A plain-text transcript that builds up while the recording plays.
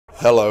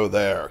Hello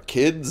there,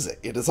 kids.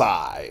 It is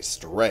I,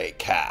 Stray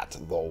Cat,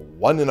 the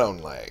one and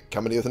only,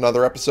 coming with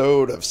another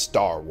episode of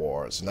Star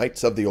Wars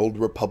Knights of the Old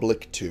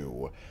Republic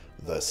 2,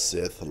 The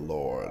Sith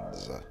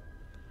Lords.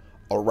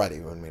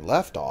 Alrighty, when we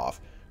left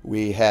off,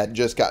 we had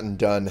just gotten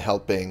done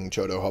helping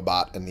Chodo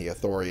Habat and the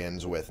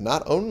Ithorians with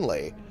not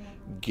only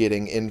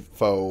getting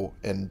info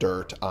and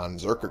dirt on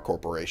Czerka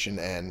Corporation,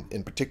 and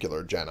in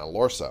particular Jana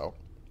Lorso,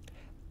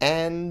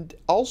 and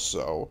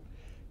also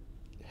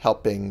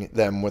helping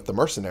them with the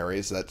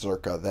mercenaries that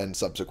Czerka then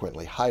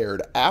subsequently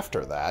hired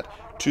after that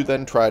to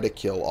then try to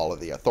kill all of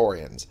the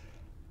Ithorians.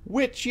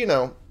 Which, you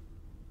know,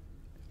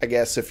 I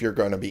guess if you're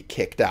going to be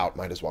kicked out,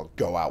 might as well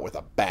go out with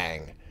a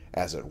bang,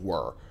 as it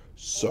were.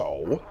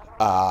 So,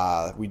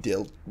 we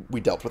dealt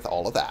with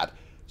all of that.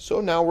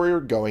 So now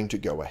we're going to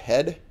go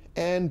ahead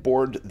and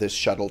board this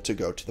shuttle to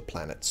go to the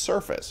planet's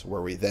surface,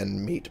 where we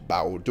then meet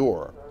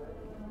Bao-Dur.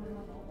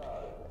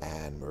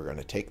 And we're going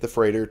to take the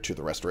freighter to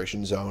the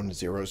Restoration Zone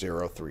 0031.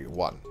 Citadel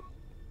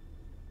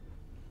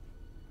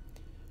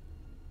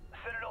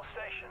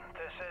Station,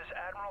 this is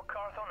Admiral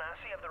Carth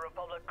Onasi of the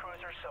Republic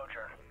Cruiser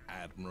Sojourn.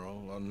 Admiral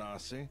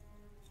Onasi?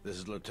 This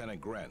is Lieutenant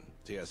Gren,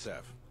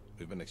 TSF.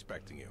 We've been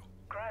expecting you.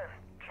 Gren,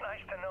 it's nice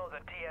to know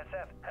that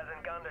TSF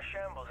hasn't gone to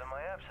shambles in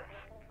my absence.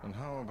 And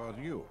how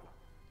about you?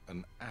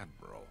 An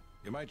Admiral.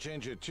 You might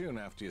change your tune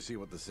after you see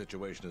what the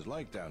situation is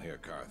like down here,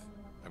 Carth.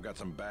 I've got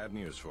some bad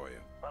news for you.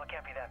 Well, it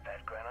can't be that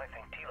bad, Gren. I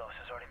think TELOS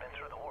has already been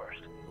through the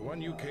worst. The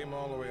one you came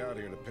all the way out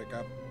here to pick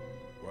up,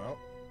 well,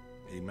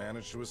 he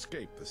managed to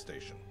escape the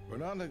station. We're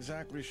not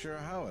exactly sure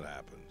how it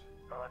happened.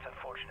 Well, that's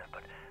unfortunate,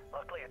 but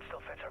luckily it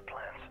still fits our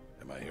plans.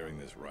 Am I hearing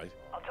this right?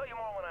 I'll tell you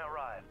more when I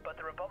arrive, but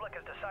the Republic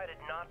has decided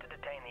not to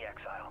detain the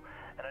exile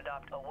and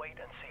adopt a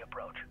wait-and-see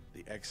approach.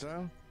 The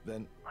exile?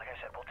 Then, Like I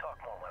said, we'll talk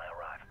more when I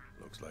arrive.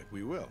 looks like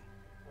we will.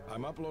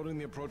 I'm uploading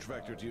the approach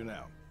vector to you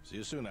now. See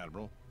you soon,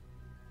 Admiral.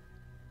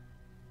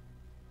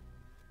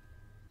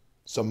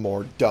 Some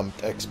more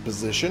dumped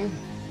exposition.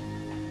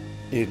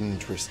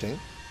 Interesting.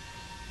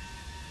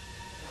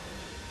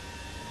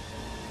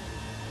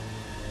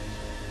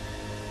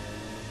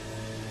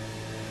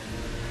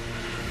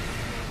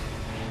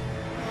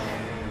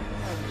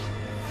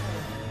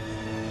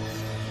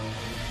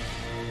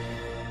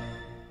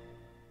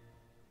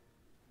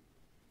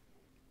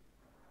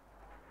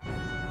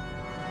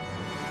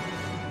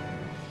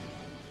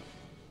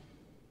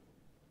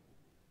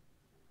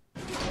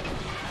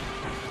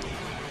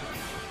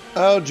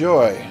 Oh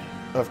joy,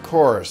 of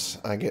course,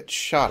 I get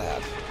shot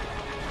at.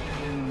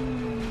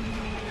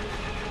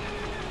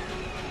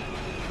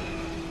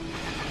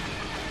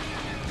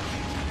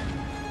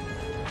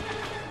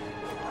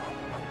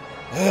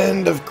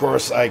 And of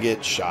course I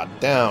get shot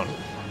down.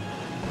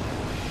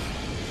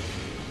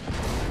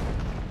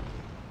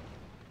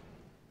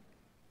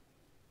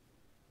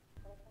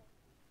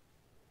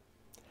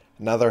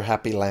 Another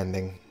happy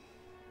landing.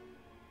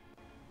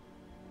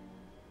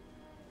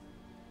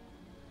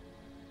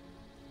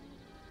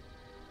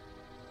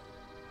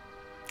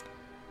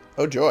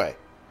 Oh joy.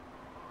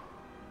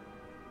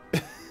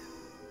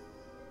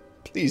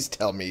 Please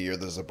tell me you're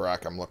the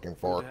Zabrak I'm looking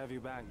for. Good to have you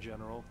back,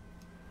 General.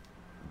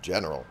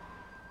 General.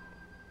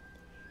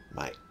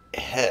 My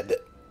head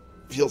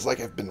feels like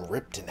I've been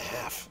ripped in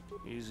half.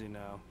 Easy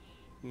now.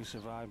 You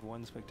survived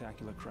one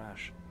spectacular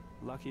crash.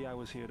 Lucky I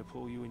was here to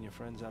pull you and your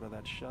friends out of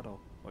that shuttle,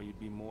 or you'd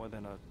be more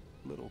than a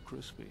little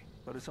crispy.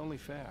 But it's only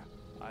fair.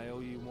 I owe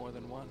you more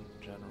than one,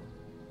 General.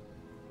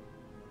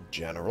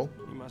 General?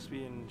 You must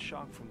be in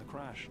shock from the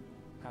crash.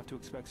 Have to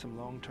expect some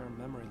long-term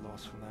memory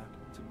loss from that.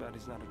 Too bad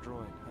he's not a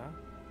droid, huh?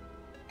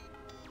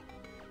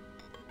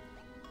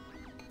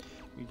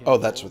 Oh,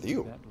 that's with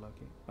you. That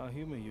lucky. I'll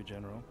humor you,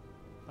 General.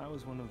 I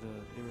was one of the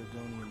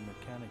Iridonian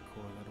Mechanic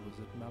Corps that was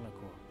at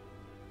Malachor.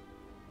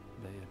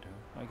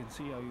 I can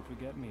see how you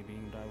forget me,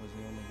 being that I was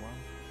the only one.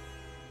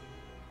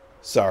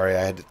 Sorry,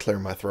 I had to clear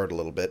my throat a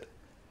little bit.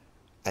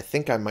 I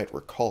think I might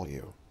recall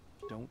you.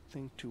 Don't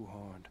think too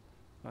hard.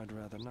 I'd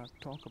rather not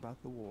talk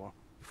about the war,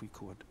 if we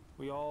could.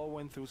 We all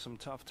went through some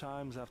tough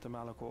times after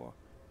Malachor,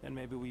 and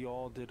maybe we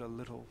all did a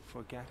little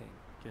forgetting.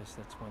 Guess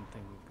that's one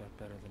thing we've got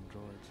better than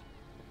droids.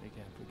 They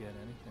can't forget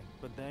anything.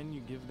 But then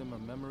you give them a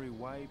memory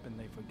wipe and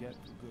they forget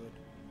for good.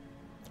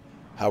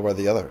 How are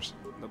the others?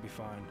 They'll be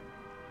fine.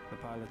 The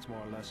pilot's more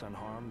or less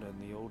unharmed, and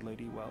the old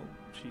lady, well,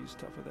 she's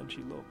tougher than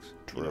she looks.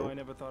 True. You know, I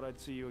never thought I'd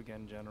see you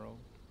again, General.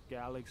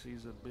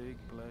 Galaxy's a big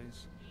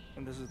place,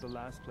 and this is the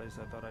last place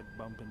I thought I'd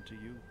bump into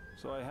you.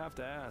 So I have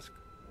to ask,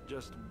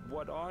 just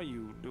what are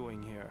you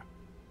doing here?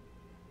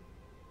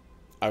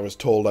 I was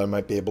told I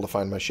might be able to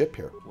find my ship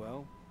here.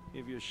 Well,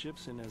 if your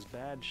ship's in as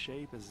bad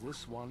shape as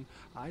this one,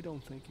 I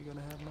don't think you're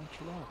gonna have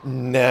much luck.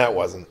 Nah, it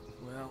wasn't.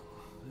 Well,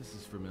 this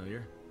is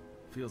familiar.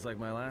 Feels like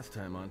my last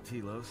time on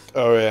TELOS.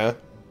 Oh, yeah?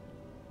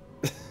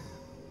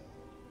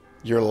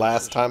 Your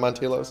last time on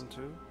TELOS?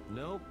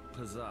 Nope,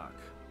 Pazak.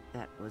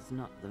 That was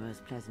not the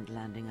most pleasant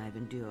landing I've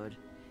endured.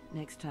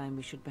 Next time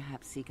we should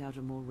perhaps seek out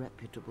a more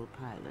reputable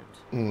pilot.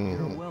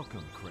 You're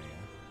welcome, Kreia.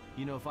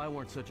 You know, if I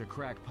weren't such a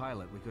crack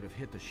pilot, we could have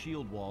hit the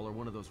shield wall or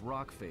one of those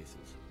rock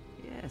faces.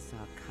 Yes,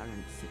 our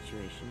current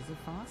situation is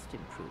a vast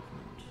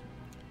improvement.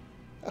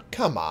 Oh,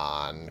 come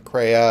on,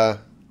 Kreia.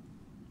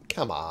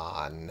 Come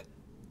on.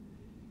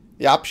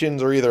 The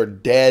options are either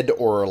dead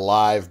or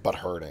alive but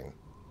hurting.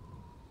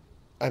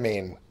 I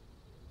mean,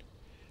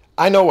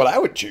 I know what I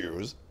would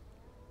choose,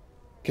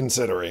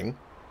 considering.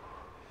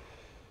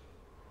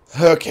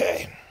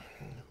 Okay.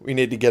 We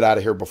need to get out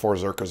of here before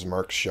Czerka's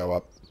mercs show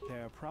up.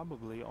 They're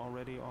probably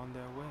already on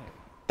their way.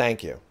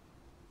 Thank you.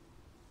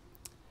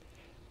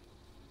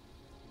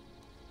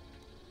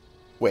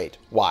 Wait,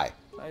 why?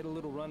 I had a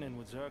little run-in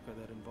with Czerka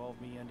that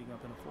involved me ending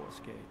up in a force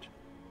cage.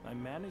 I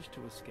managed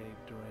to escape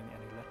during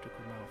an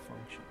electrical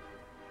malfunction.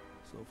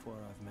 So far,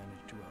 I've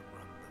managed to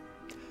outrun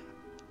them.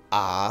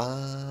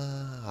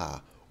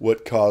 Ah,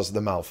 what caused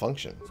the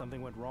malfunction?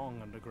 Something went wrong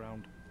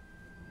underground.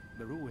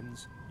 The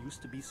ruins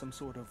used to be some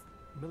sort of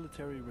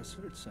military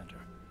research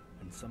center,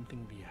 and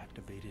something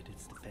reactivated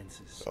its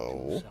defenses.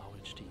 Oh. 2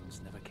 salvage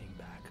teams never came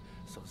back,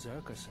 so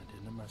Czerka sent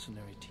in a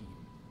mercenary team.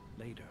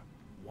 Later,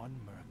 one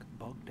merc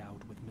bugged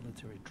out with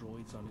military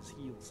droids on his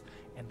heels,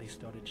 and they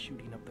started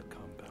shooting up the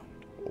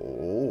compound.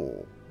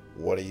 Oh,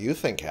 what do you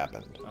think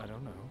happened? I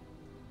don't know.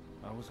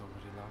 I was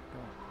already locked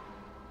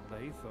up.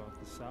 They thought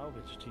the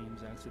salvage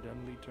teams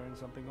accidentally turned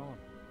something on,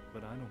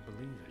 but I don't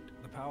believe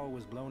it. The power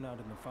was blown out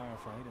in the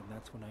firefight, and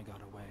that's when I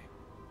got away.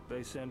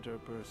 They sent a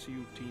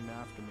pursuit team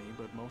after me,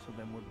 but most of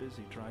them were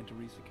busy trying to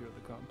resecure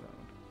the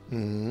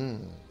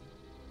compound.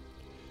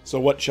 So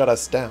what shut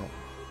us down?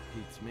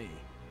 Beats me.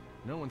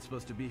 No one's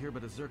supposed to be here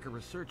but a Czerka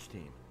research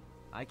team.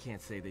 I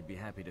can't say they'd be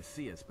happy to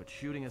see us, but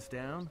shooting us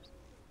down?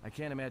 I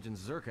can't imagine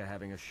Czerka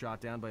having us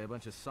shot down by a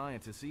bunch of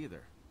scientists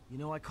either. You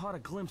know, I caught a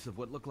glimpse of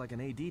what looked like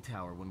an AD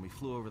tower when we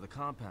flew over the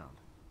compound.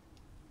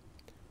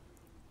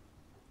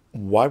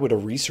 Why would a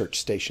research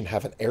station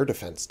have an air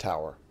defense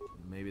tower?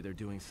 Maybe they're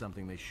doing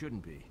something they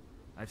shouldn't be.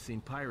 I've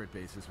seen pirate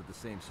bases with the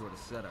same sort of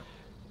setup.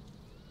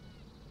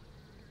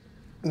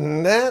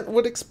 That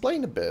would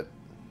explain a bit.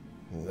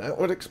 That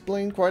would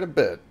explain quite a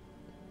bit.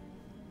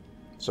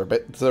 So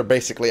they're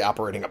basically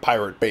operating a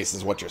pirate base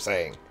is what you're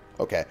saying.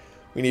 Okay,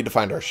 we need to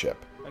find our ship.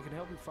 I can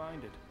help you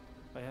find it.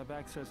 I have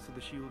access to the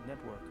shield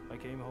network. I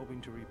came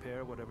hoping to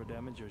repair whatever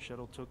damage your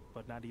shuttle took,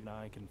 but not even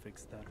I can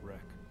fix that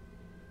wreck.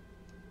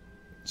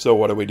 So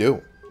what do we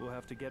do? We'll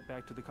have to get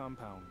back to the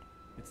compound.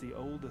 It's the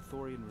old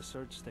Athorian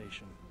research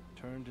station,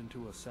 turned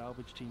into a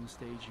salvage team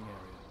staging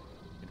area.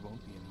 It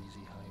won't be an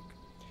easy hike.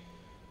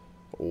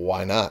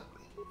 Why not?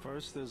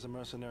 First, there's a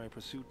mercenary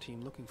pursuit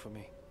team looking for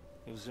me.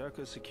 If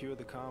Czerka secure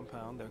the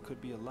compound, there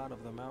could be a lot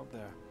of them out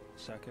there.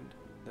 Second,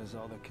 there's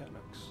all the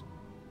Canucks.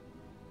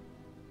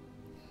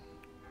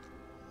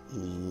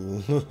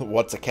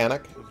 What's a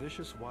Canuck? The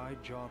vicious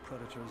wide-jaw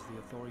predators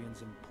the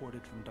Athorians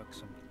imported from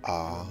Duxam.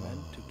 Ah. They were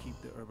meant to keep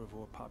the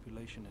herbivore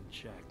population in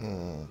check.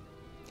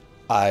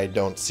 I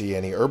don't see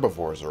any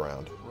herbivores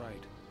around.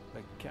 Right.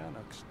 The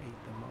Canucks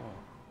ate them all.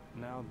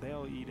 Now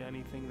they'll eat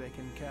anything they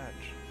can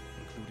catch,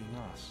 including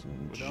us.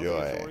 Without Joy.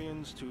 the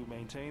Athorians to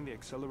maintain the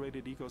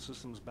accelerated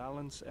ecosystem's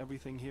balance,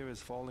 everything here is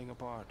falling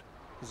apart.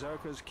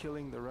 Czerka's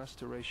killing the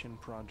restoration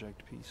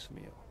project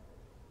piecemeal.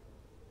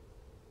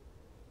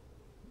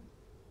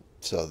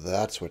 So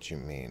that's what you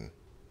mean.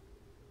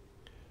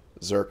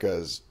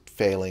 Czerka's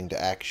failing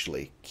to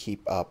actually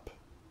keep up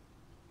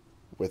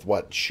with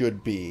what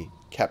should be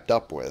kept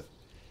up with,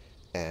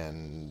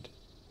 and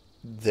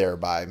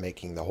thereby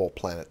making the whole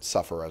planet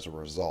suffer as a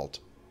result.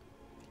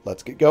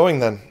 Let's get going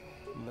then.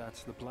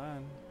 That's the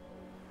plan.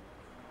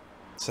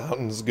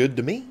 Sounds good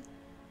to me.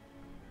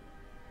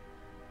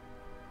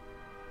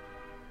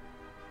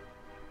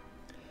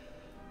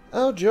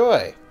 Oh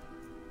joy.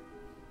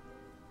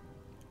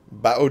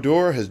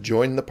 Bao-Dur has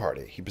joined the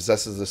party. He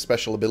possesses a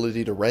special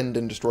ability to rend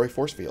and destroy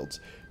force fields,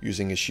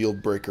 using his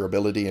shield breaker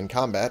ability in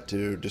combat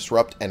to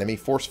disrupt enemy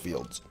force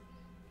fields.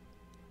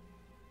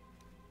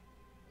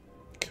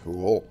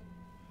 Cool.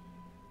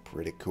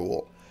 Pretty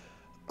cool.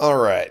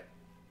 Alright.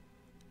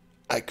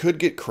 I could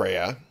get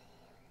Kreia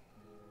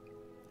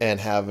and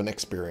have an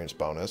experience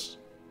bonus.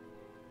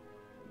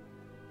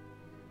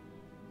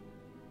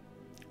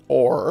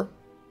 Or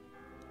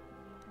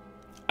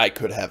I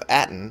could have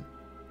Atten,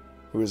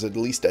 who is at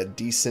least a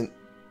decent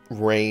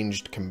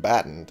ranged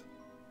combatant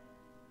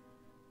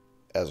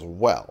as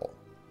well.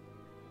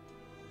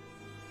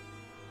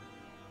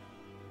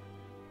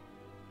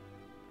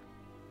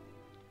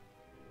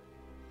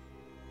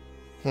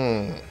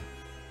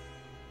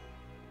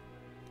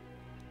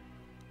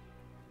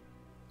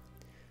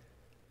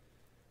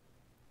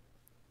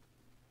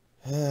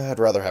 I'd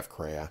rather have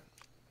Kreia.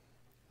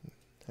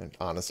 I'd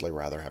honestly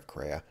rather have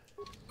Kreia.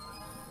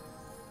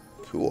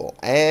 Cool.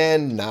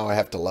 And now I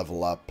have to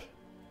level up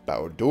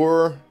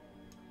Bao-Dur,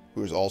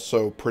 who's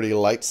also pretty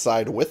light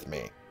side with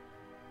me.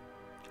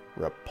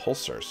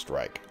 Repulsor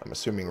Strike. I'm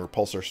assuming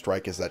Repulsor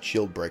Strike is that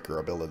shield breaker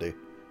ability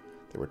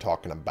they were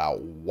talking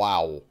about.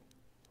 Wow.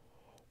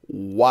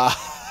 Wow.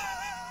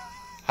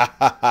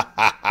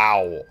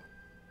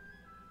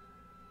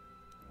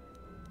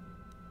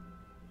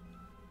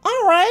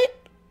 Alright.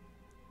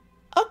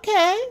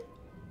 Okay.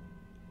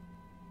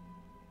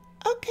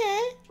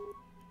 Okay.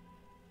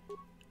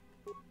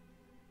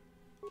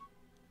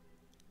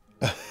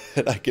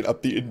 And I can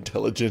up the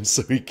intelligence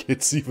so he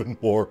gets even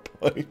more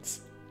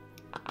points.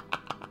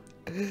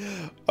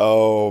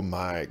 Oh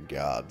my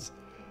gods.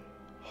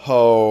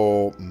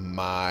 Oh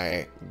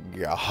my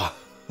god.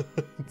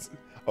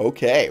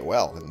 Okay,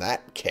 well, in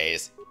that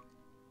case,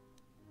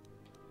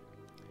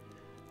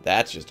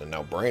 that's just a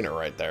no-brainer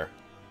right there.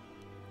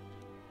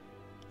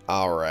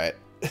 Alright.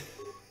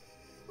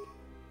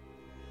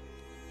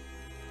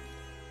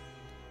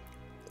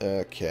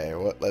 Okay,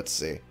 let's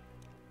see.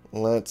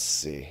 Let's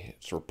see.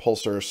 It's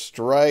Repulsor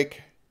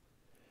Strike.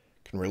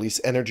 Can release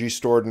energy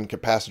stored in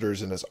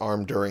capacitors in his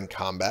arm during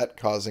combat,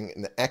 causing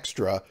an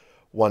extra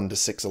 1 to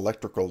 6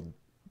 electrical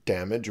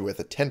damage with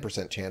a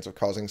 10% chance of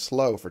causing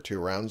slow for 2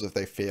 rounds if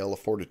they fail a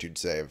fortitude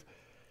save.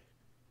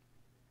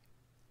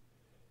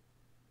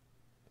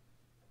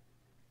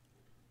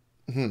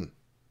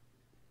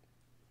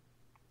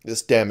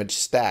 This damage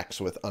stacks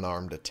with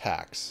unarmed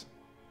attacks.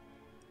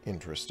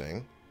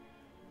 Interesting.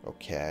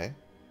 Okay.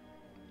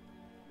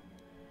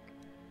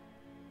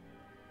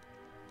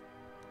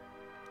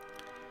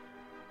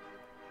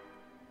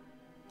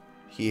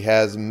 He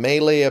has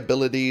melee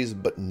abilities,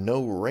 but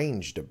no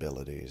ranged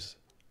abilities.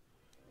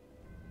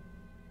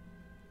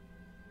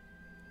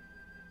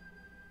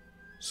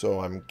 So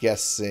I'm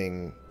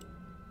guessing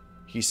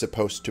he's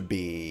supposed to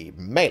be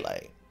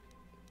melee.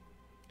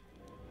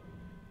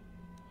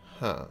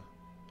 Huh.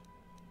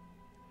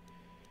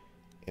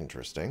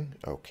 Interesting.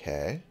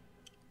 Okay.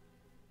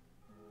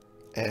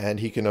 And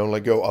he can only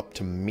go up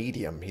to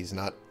medium. He's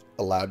not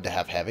allowed to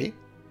have heavy?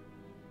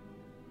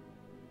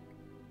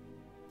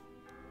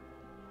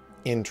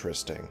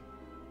 Interesting.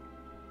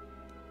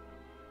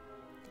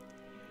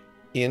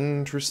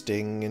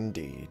 Interesting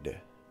indeed.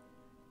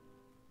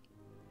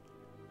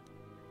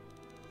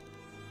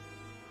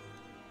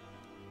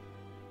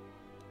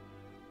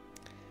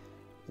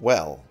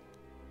 Well,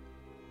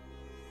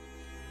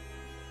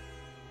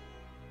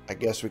 I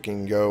guess we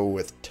can go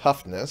with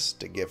toughness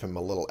to give him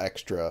a little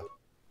extra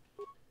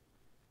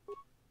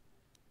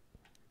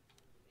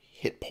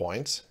hit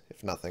points,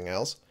 if nothing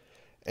else.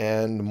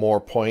 And more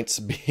points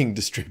being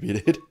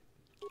distributed,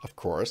 of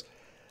course.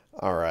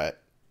 Alright.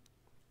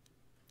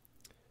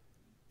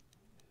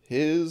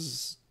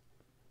 His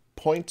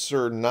points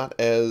are not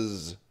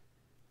as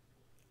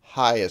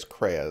high as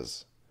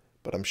Krea's,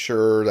 but I'm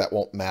sure that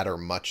won't matter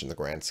much in the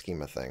grand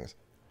scheme of things.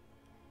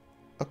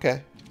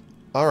 Okay.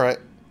 Alright.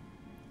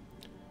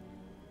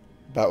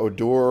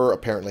 Bao-Dur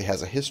apparently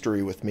has a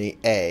history with me,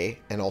 A,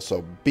 and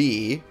also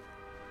B,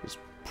 is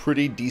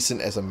pretty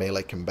decent as a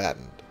melee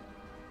combatant.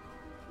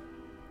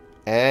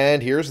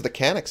 And here's the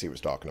mechanics he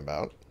was talking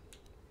about.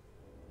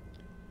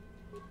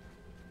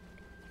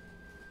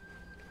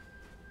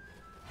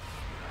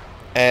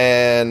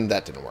 And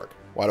that didn't work.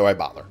 Why do I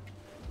bother?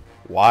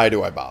 Why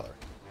do I bother?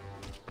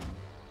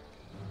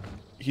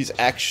 He's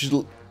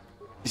actually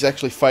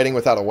fighting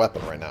without a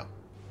weapon right now.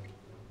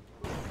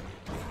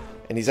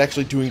 And he's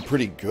actually doing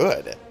pretty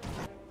good.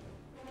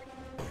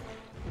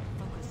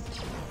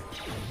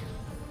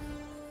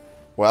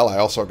 Well, I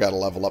also got a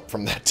level up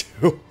from that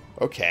too.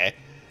 Okay.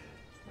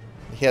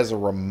 He has a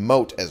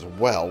remote as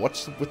well.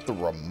 What's with the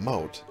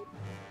remote?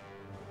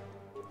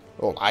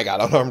 Oh, I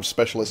got unarmed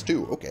specialist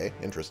too. Okay,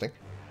 interesting.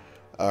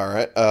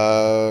 Alright,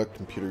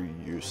 computer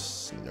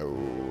use. No,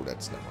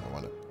 that's not what I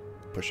want to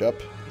push up.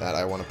 That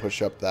I want to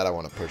push up. That I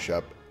want to push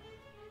up.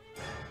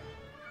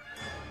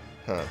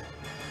 Huh.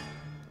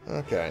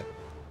 Okay.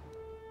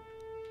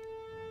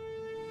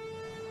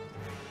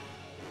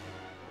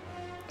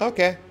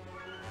 Okay.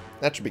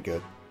 That should be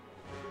good.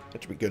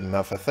 That should be good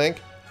enough, I think.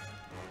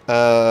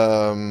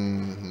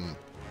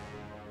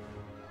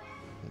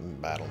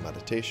 Battle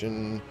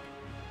meditation.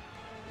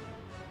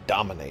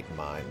 Dominate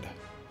mind.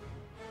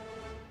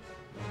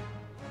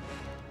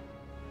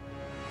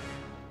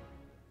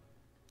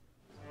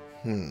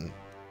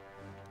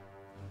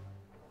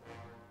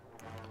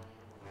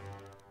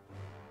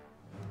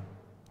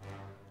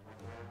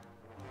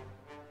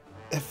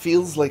 It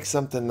feels like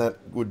something that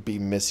would be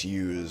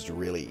misused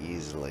really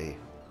easily.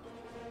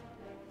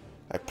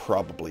 I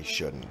probably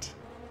shouldn't.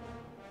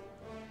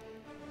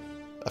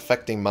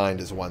 Affecting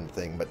mind is one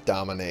thing, but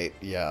dominate,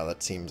 yeah,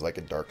 that seems like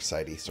a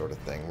dark-sidey sort of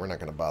thing. We're not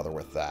going to bother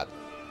with that.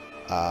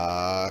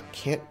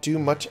 Can't do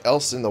much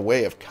else in the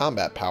way of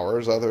combat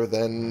powers other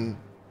than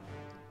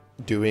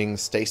doing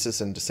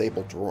stasis and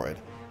disable droid.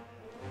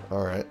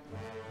 Alright.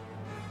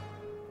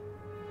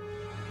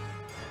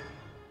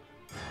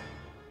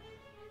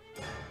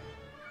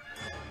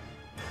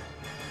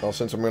 Well,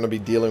 since I'm going to be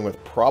dealing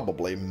with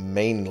probably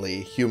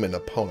mainly human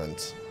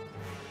opponents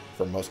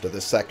for most of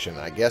this section,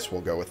 I guess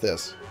we'll go with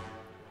this.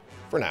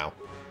 For now.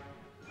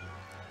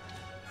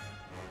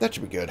 That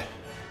should be good.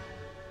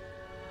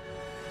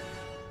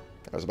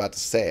 I was about to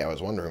say, I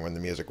was wondering when the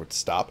music would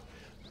stop.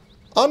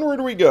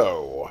 Onward we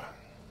go,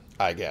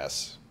 I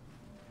guess.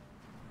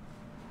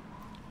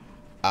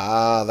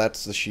 Ah,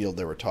 that's the shield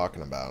they were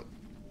talking about.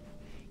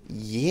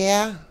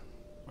 Yeah?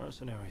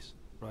 Mercenaries,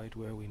 right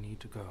where we need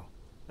to go.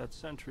 That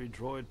sentry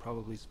droid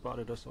probably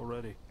spotted us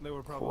already. They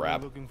were probably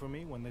Crap. looking for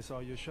me when they saw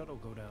your shuttle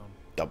go down.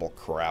 Double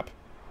crap.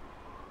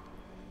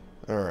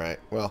 Alright,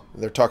 well,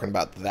 they're talking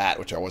about that,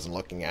 which I wasn't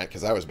looking at,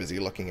 because I was busy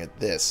looking at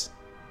this.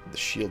 The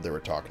shield they were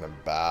talking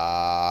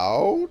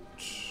about.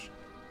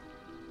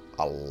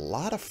 A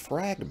lot of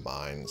frag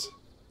mines.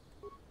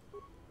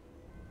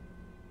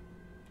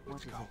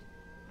 Let's go.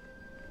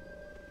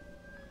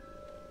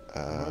 The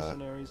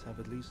mercenaries have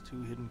at least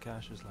 2 hidden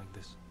caches like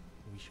this.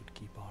 We should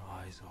keep our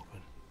eyes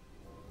open.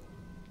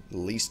 At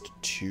least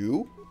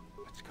 2?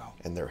 Let's go.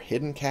 And they're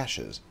hidden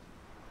caches.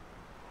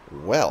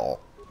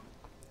 Well,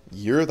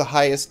 you're the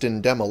highest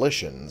in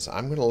demolitions.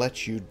 I'm going to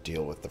let you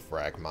deal with the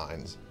frag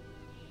mines.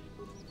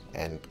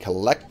 And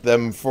collect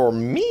them for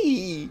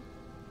me!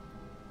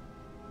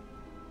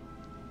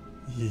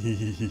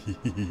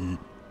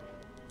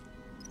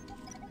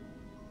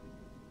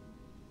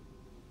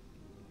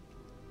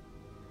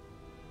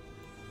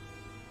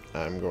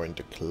 I'm going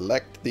to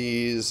collect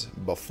these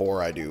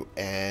before I do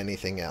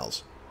anything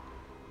else.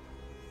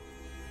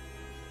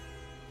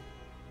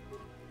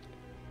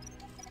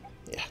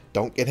 Yeah,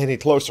 don't get any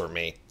closer,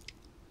 me.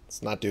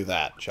 Let's not do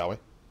that, shall we?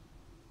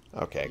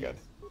 Okay, good.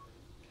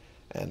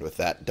 And with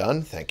that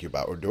done, thank you,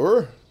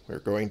 Bao-Dur. We're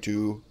going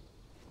to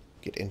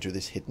get into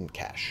this hidden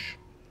cache.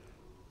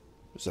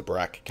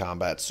 Zabrak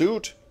combat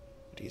suit.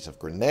 Adhesive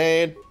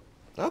grenade.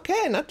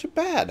 Okay, not too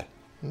bad.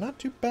 Not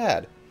too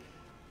bad.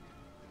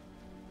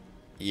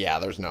 Yeah,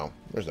 there's no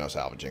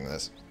salvaging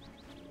this.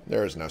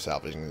 There is no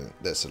salvaging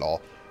this at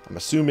all. I'm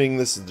assuming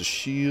this is the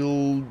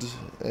shield,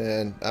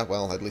 and,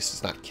 well, at least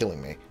it's not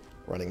killing me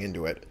running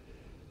into it.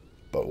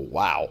 But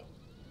wow.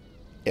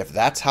 If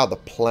that's how the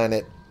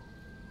planet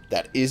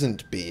that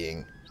isn't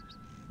being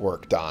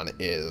worked on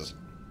is,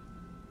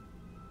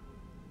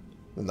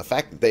 then the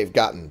fact that they've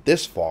gotten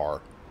this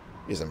far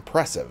is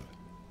impressive.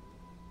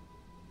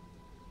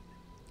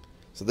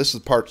 So this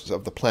is parts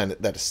of the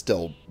planet that is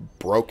still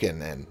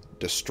broken and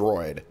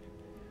destroyed.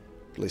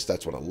 At least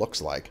that's what it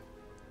looks like.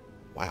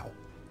 Wow.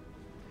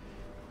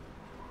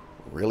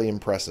 Really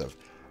impressive.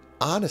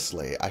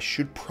 Honestly, I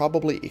should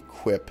probably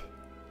equip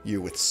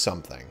you with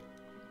something.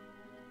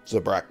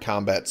 Zabrak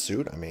combat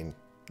suit. I mean,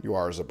 you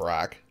are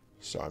Zabrak,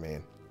 so I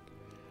mean,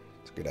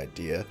 it's a good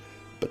idea.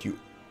 But you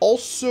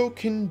also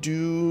can do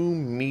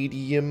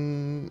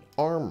medium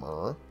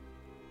armor.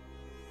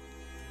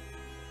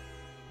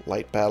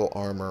 Light battle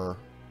armor.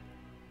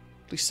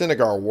 The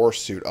Senegar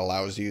Warsuit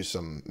allows you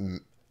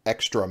some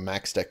extra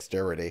max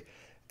dexterity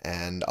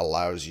and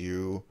allows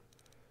you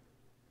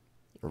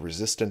a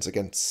resistance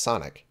against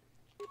Sonic.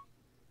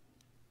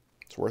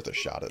 It's worth a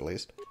shot at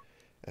least.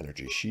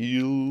 Energy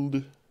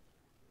shield.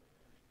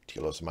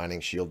 TELOS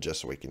mining shield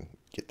just so we can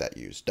get that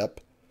used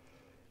up.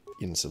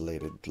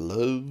 Insulated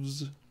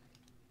gloves.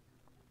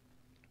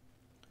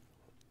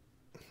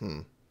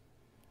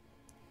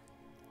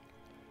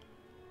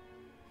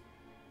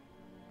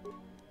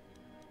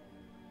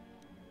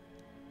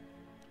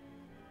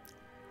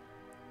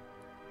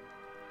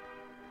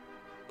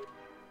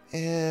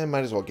 And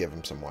might as well give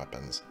him some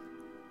weapons.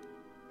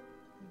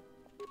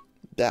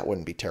 That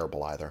wouldn't be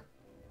terrible either.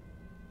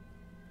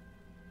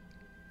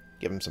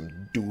 Give him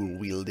some dual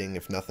wielding,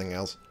 if nothing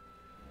else.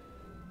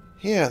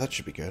 Yeah, that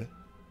should be good.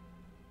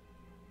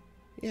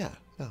 Yeah,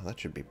 no, that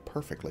should be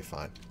perfectly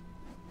fine.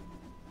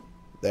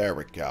 There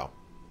we go.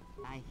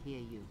 I hear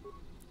you.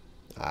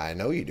 I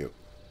know you do.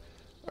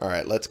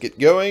 Alright, let's get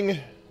going.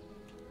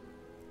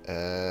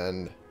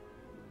 And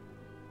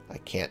I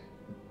can't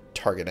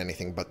target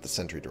anything but the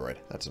sentry droid.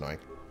 That's annoying.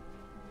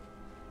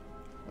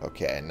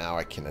 Okay, now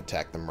I can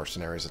attack the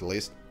mercenaries at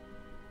least.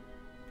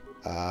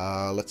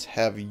 Let's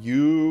have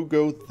you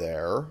go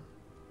there.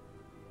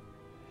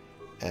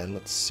 And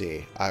let's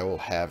see. I will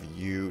have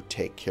you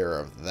take care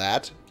of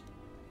that.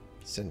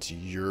 Since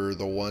you're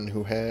the one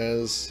who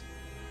has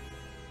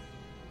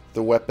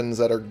the weapons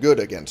that are good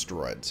against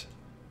droids.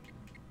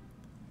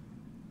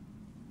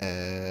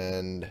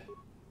 And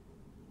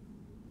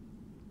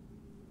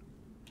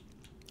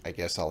I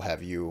guess I'll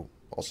have you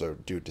also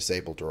do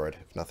disable droid,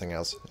 if nothing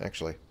else.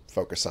 Actually,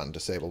 focus on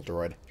disable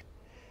droid.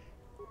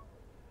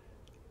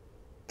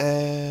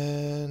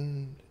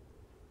 And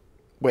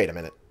wait a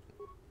minute.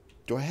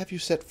 Do I have you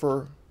set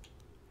for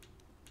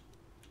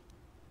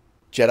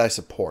Jedi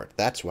support?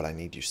 That's what I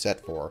need you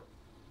set for.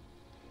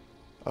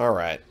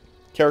 Alright.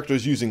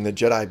 Characters using the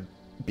Jedi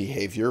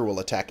behavior will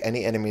attack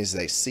any enemies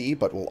they see,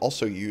 but will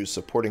also use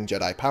supporting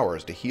Jedi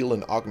powers to heal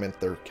and augment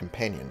their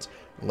companions.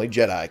 Only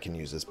Jedi can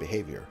use this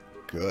behavior.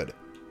 Good.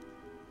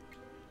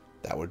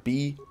 That would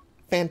be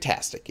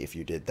fantastic if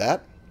you did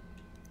that.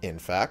 In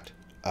fact,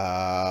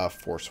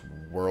 Force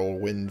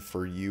Whirlwind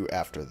for you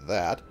after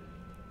that.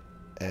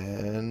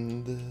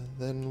 And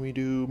then we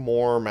do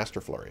more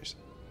Master Flurries.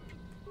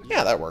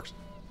 Yeah, that works.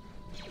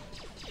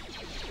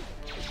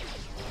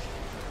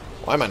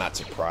 Why am I not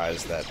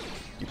surprised that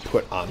you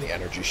put on the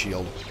energy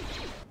shield?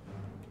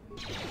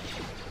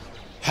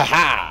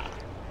 Haha!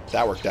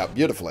 That worked out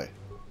beautifully.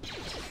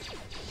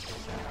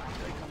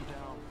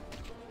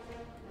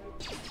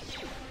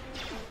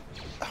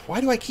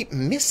 Why do I keep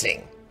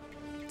missing?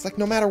 It's like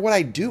no matter what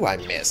I do, I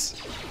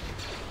miss.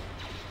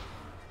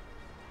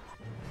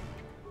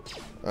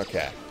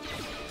 Okay.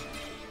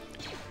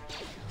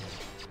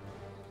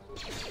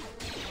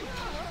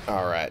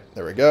 Alright,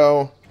 there we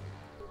go.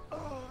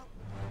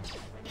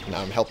 Now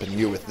I'm helping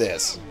you with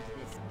this.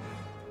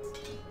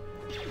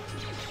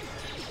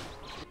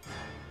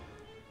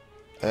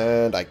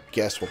 And I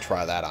guess we'll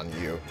try that on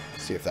you.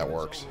 See if that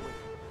works.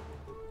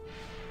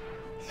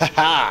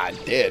 Haha, I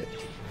did.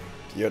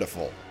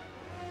 Beautiful.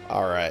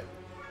 Alright.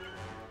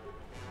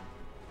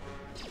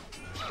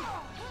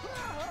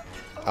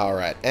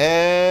 Alright,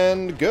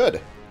 and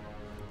good.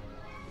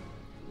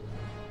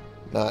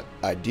 Not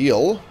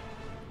ideal,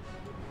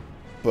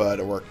 but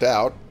it worked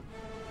out.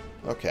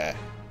 Okay.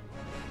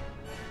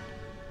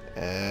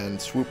 And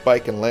swoop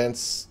bike and land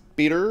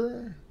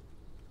speeder.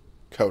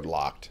 Code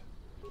locked.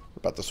 What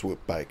about the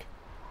swoop bike?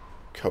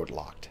 Code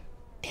locked.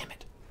 Damn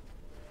it.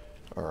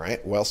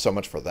 Alright, well, so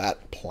much for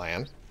that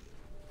plan.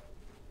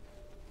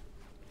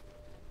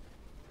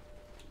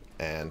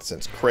 And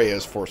since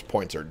Krea's force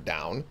points are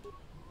down,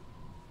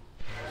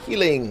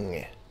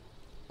 healing.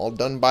 All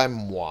done by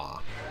moi.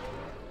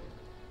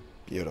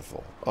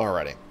 Beautiful.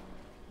 Alrighty.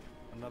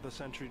 Another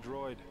sentry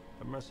droid.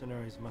 The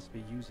mercenaries must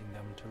be using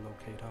them to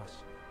locate us.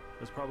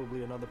 There's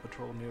probably another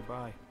patrol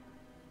nearby.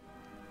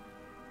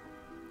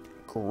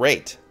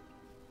 Great.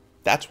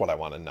 That's what I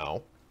want to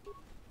know.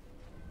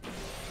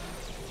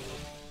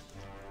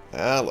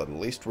 Well, at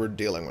least we're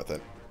dealing with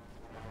it.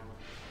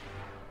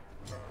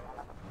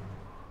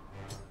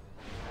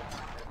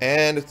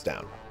 And it's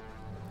down.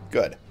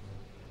 Good.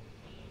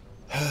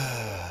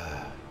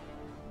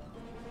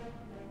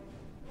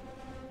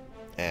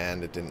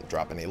 And it didn't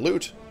drop any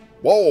loot.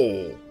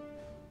 Whoa!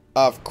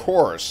 Of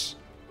course.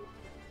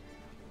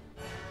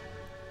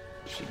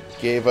 She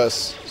gave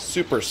us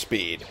super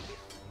speed.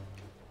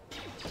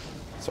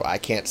 So I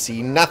can't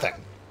see nothing.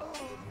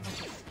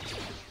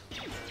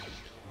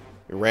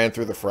 We ran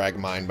through the frag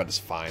mine, but it's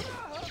fine.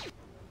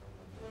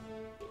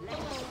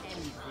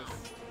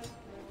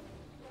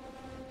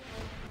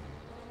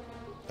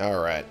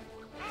 Alright.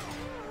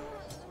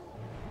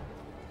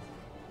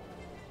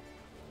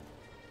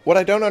 What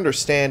I don't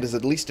understand is,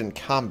 at least in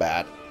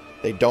combat,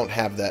 they don't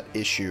have that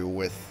issue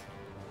with,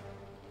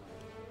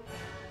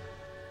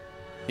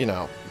 you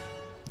know,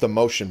 the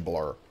motion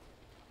blur.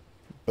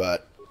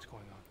 But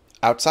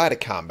outside of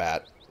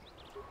combat,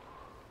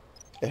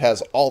 it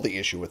has all the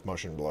issue with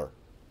motion blur.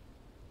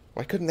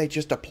 Why couldn't they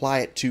just apply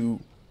it to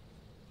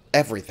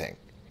everything?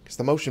 Because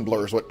the motion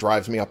blur is what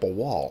drives me up a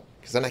wall.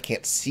 Because then I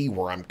can't see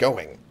where I'm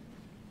going.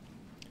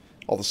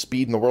 All the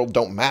speed in the world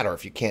don't matter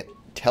if you can't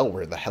tell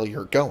where the hell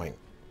you're going.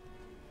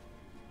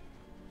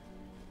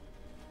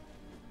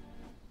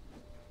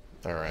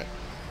 Alright.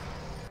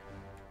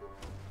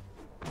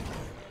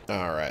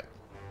 Alright.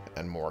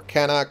 And more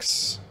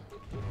Canucks.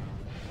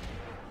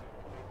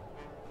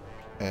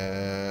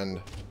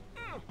 And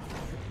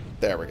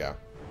there we go.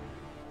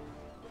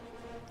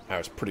 I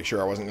was pretty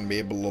sure I wasn't going to be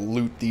able to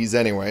loot these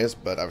anyways,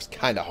 but I was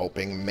kind of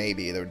hoping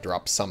maybe they would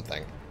drop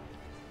something.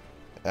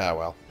 Ah,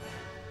 well.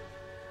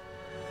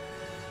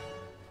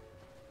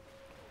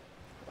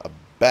 A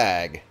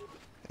bag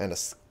and a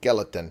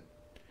skeleton.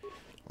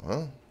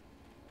 Well,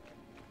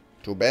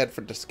 too bad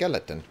for the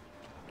skeleton.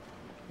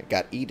 It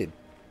got eaten.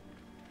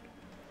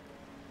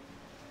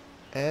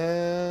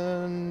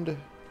 And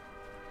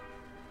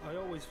I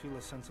always feel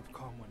a sense of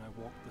calm when I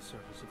walk the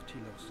surface of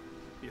Telos.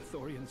 The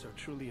Ithorians are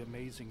truly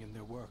amazing in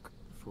their work.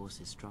 The force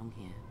is strong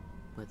here.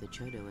 Whether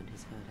Chodo and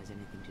his herd has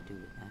anything to do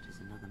with that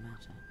is another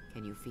matter.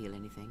 Can you feel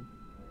anything?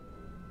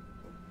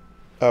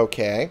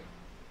 okay.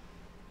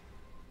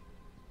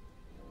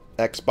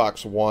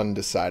 Xbox One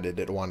decided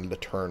it wanted to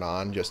turn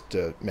on just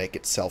to make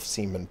itself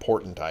seem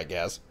important, I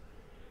guess.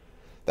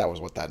 That was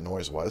what that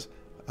noise was.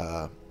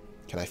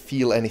 Can I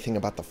feel anything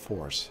about the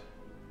Force?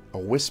 A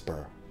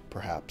whisper,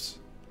 perhaps.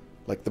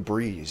 Like the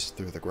breeze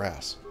through the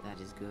grass. That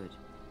is good.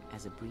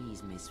 As a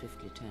breeze may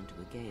swiftly turn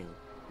to a gale,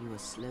 you are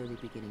slowly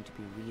beginning to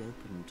be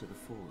reopened to the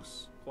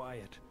Force.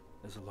 Quiet.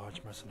 There's a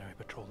large mercenary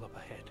patrol up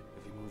ahead.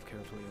 If we move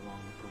carefully along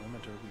the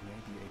perimeter, we may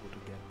be able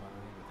to get by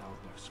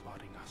without their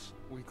spotting us.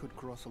 We could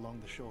cross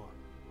along the shore,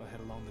 or head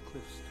along the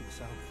cliffs to the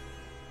south.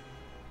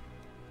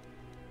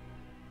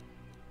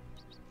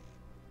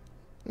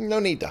 No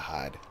need to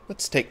hide.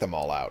 Let's take them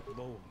all out.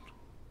 Bold.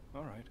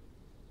 Alright.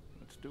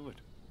 Let's do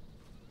it.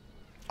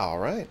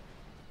 Alright.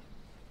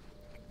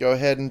 Go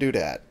ahead and do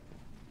that.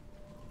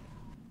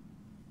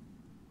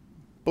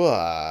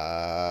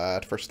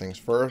 But first things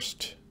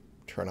first,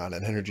 turn on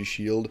an energy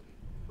shield.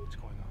 What's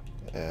going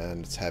on?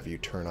 And let's have you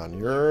turn on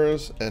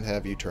yours, and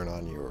have you turn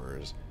on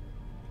yours.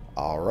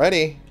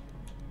 Alrighty.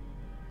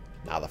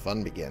 Now the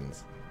fun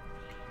begins.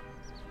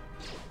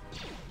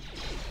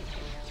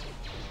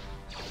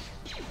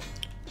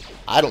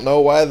 I don't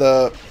know why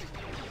the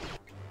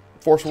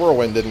Force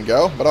Whirlwind didn't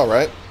go, but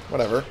alright.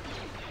 Whatever.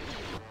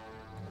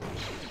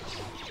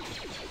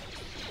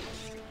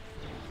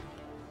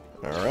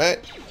 Alright.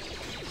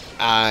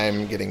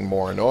 I'm getting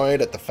more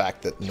annoyed at the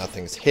fact that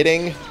nothing's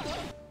hitting,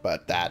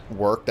 but that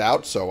worked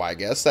out, so I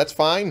guess that's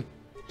fine.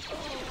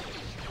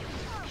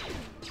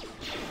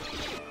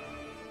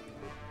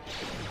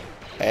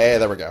 Hey,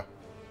 there we go.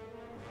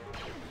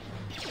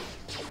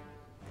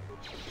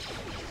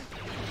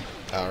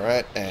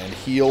 Alright, and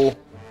heal.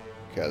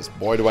 Because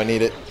boy do I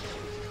need it.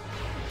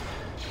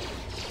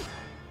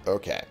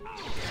 Okay.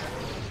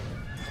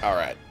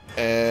 Alright.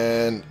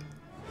 And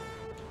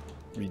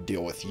we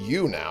deal with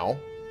you now.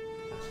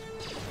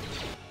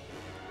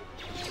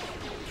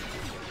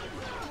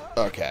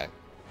 Okay.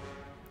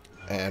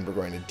 And we're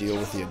going to deal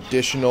with the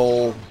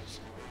additional,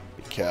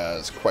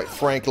 because, quite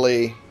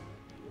frankly,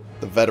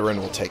 the veteran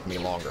will take me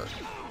longer.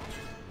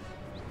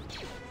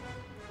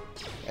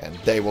 And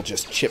they will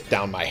just chip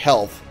down my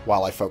health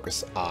while I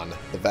focus on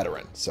the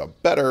veteran. So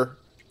better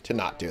to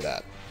not do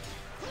that.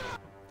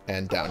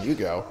 And down you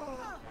go.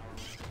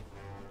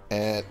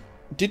 And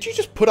did you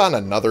just put on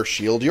another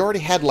shield? You already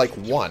had like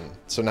one.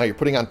 So now you're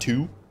putting on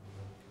two?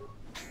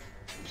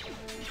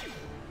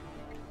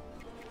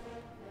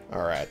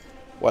 Alright.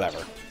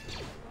 Whatever.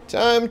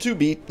 Time to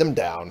beat them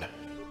down.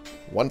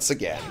 Once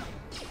again.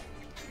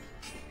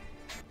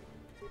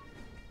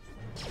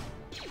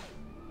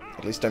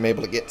 At least I'm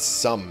able to get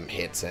some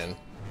hits in.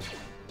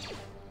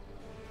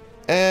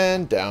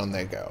 And down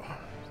they go.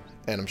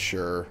 And I'm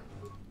sure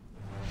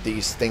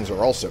these things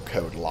are also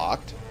code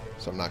locked.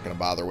 So I'm not going to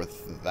bother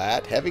with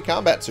that. Heavy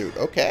combat suit.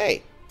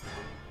 Okay.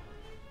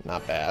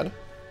 Not bad.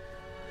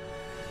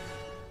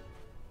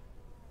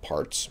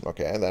 Parts.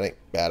 Okay, that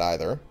ain't bad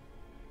either.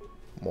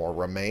 More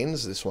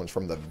remains. This one's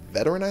from the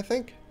veteran, I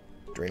think.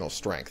 Adrenal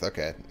strength.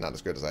 Okay, not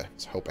as good as I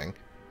was hoping.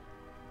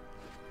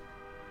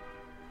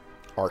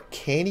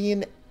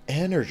 Arcanian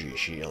energy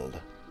shield.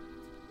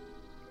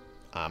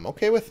 I'm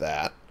okay with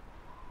that.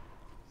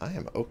 I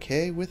am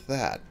okay with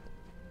that.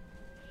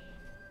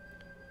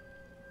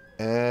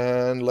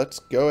 And let's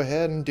go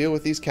ahead and deal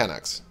with these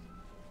Canucks.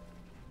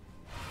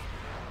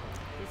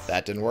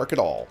 That didn't work at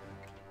all.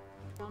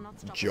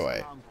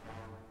 Joy.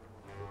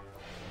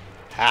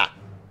 Ha!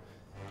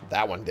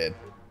 That one did.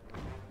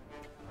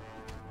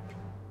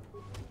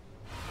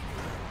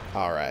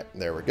 Alright,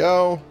 there we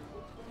go.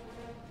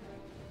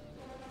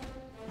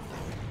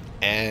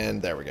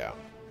 And there we go.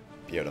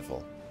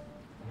 Beautiful.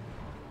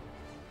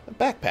 A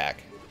backpack.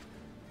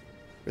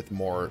 With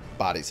more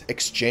bodies.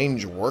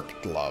 Exchange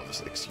work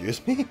gloves.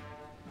 Excuse me?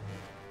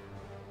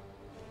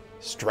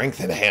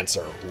 Strength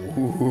enhancer.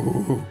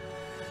 Ooh.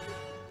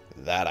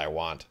 That I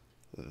want.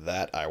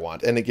 That I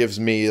want. And it gives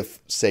me a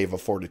save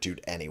of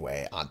fortitude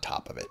anyway on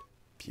top of it.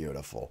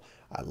 Beautiful.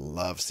 I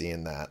love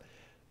seeing that.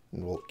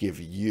 And we'll give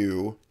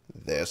you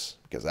this,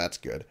 because that's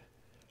good.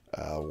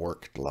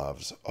 Work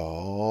gloves.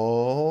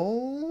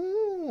 Oh.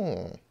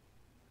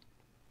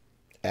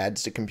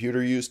 Adds to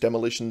computer use,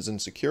 demolitions, and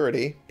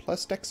security,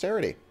 plus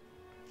dexterity.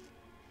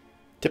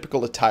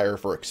 Typical attire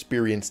for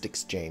experienced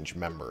exchange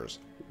members.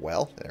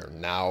 Well, they're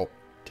now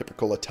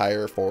typical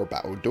attire for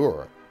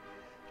Bao-Dur,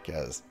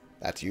 because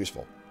that's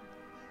useful.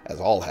 As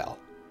all hell.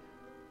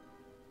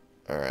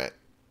 Alright.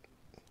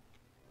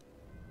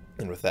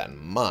 And with that in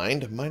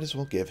mind, might as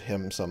well give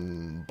him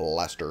some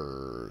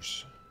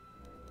blasters.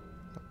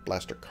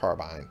 Blaster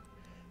carbine.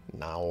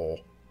 Now.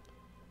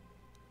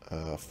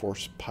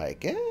 Force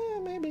pike.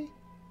 Maybe.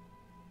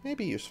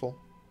 Maybe useful.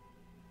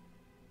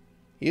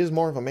 He is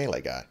more of a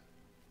melee guy.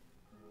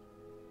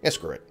 Yeah,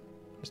 screw it.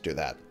 Let's do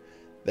that.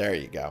 There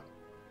you go.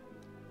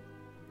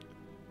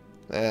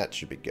 That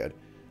should be good.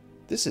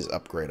 This is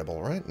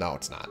upgradable, right? No,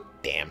 it's not.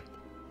 Damn.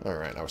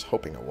 Alright, I was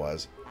hoping it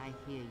was. I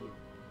hear you.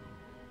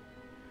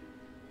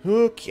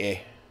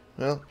 Okay.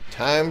 Well,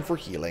 time for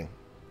healing.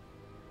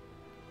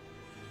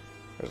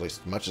 Or at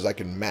least as much as I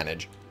can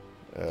manage.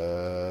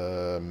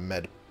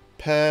 Med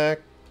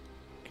pack.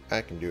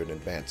 I can do an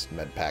advanced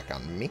med pack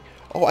on me.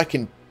 Oh, I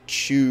can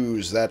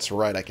choose. That's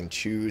right. I can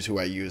choose who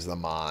I use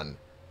them on.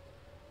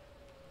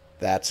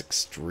 That's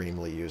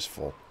extremely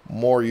useful.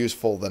 More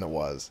useful than it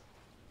was.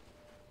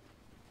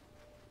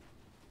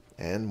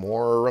 And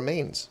more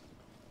remains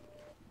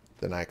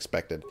than I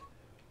expected.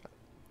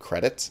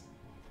 Credits?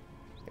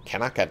 I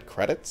cannot get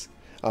credits?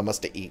 Oh, I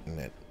must have eaten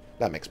it.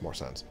 That makes more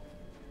sense.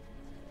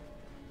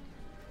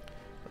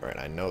 Alright,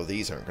 I know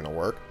these aren't going to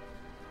work.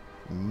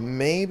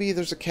 Maybe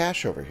there's a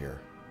cache over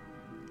here.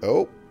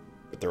 Oh,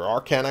 but there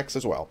are Canucks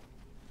as well.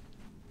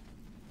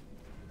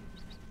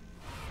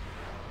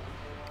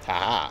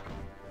 Haha.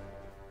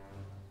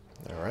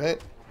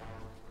 Alright.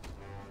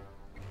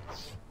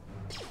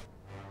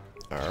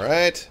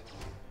 Alright.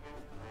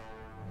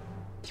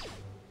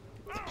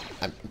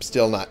 I'm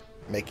still not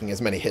making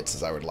as many hits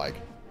as I would like.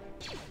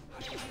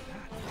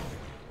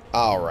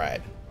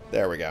 Alright.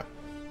 There we go.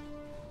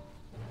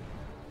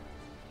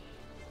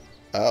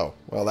 Oh,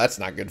 well that's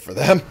not good for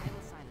them.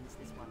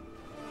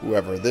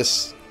 Whoever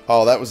this...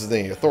 Oh, that was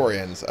the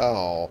Ithorians.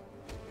 Oh,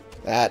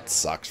 that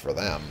sucks for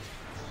them.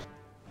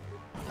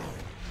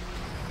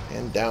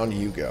 And down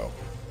you go.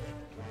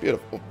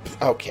 Beautiful.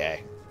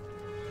 Okay.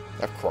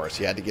 Of course,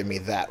 you had to give me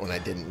that when I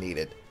didn't need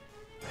it.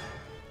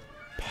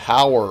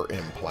 Power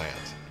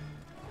implant.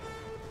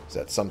 Is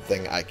that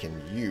something I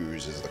can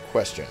use is the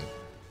question.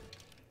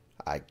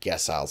 I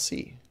guess I'll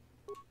see.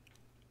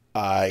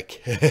 I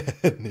can.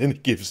 And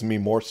it gives me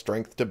more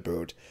strength to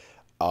boot.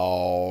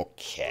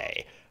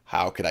 Okay.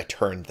 How could I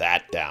turn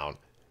that down?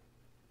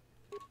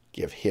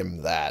 Give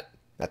him that.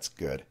 That's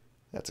good.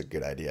 That's a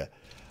good idea.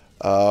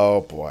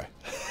 Oh, boy.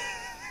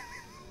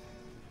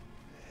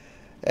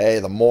 Hey,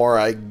 the more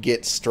I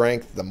get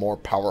strength, the more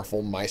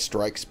powerful my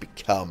strikes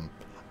become.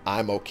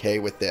 I'm okay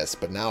with this,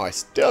 but now I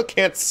still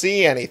can't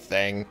see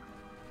anything.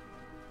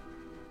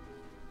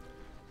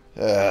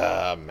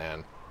 Ah,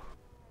 man.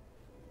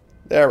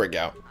 There we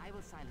go. I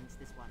will silence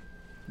this one.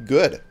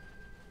 Good.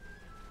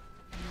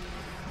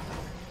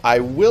 I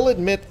will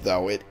admit,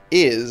 though, it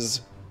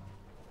is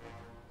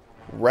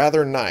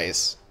rather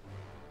nice.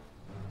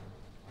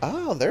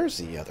 Oh, there's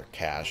the other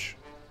cache.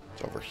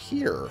 It's over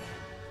here.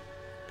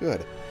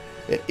 Good.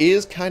 It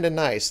is kind of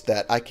nice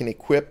that I can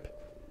equip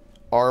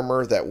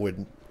armor that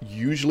would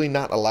usually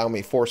not allow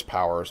me force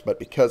powers, but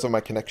because of my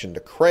connection to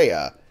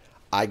Kreia,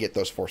 I get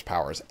those force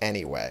powers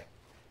anyway.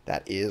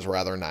 That is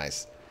rather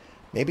nice.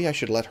 Maybe I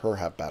should let her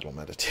have battle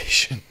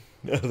meditation.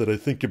 Now that I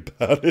think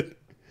about it.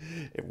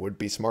 It would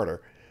be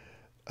smarter.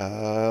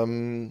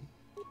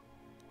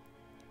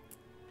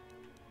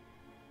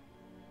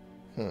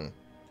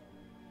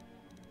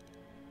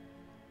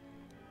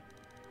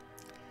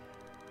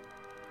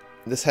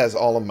 This has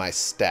all of my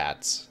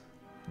stats,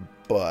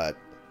 but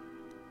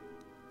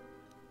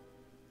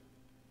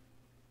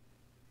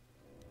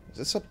is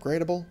this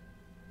upgradable?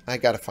 I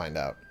gotta find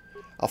out.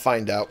 I'll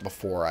find out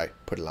before I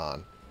put it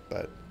on,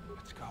 but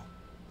Let's go.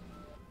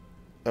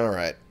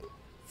 alright.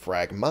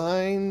 Frag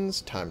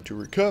mines, time to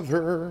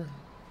recover.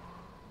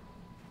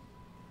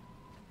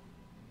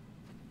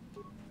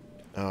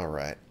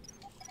 Alright.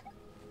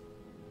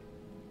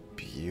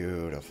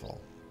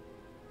 Beautiful.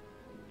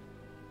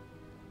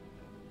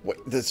 Wait,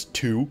 there's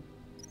two?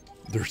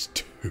 There's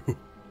two.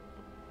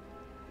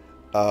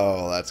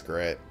 Oh, that's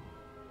great.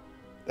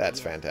 That's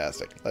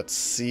fantastic. Let's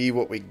see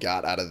what we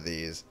got out of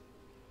these.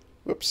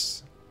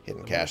 Whoops.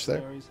 Hidden cache there.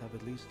 Mercenaries have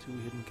at least 2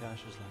 hidden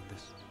caches like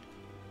this.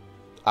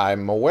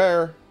 I'm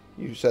aware.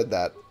 You said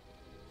that.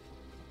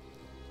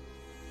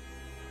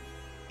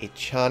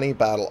 Ichani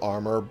battle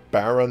armor,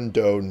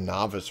 Bao-Dur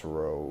novice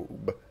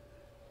robe.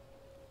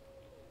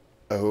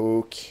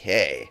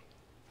 Okay.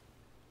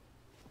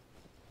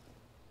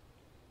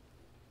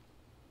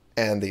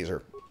 And these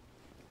are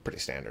pretty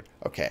standard.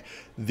 Okay.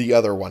 The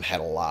other one had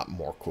a lot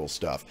more cool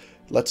stuff.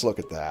 Let's look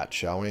at that,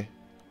 shall we?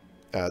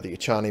 The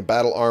Ichani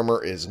battle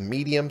armor is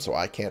medium, so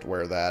I can't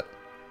wear that.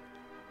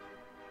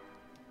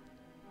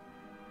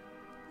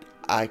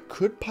 I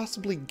could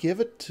possibly give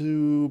it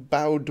to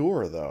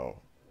Bao-Dur, though.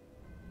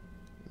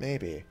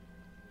 Maybe.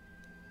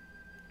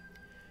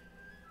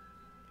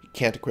 You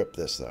can't equip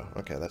this, though.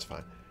 Okay, that's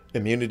fine.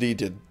 Immunity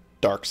to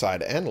dark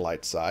side and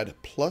light side,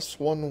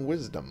 +1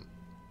 wisdom.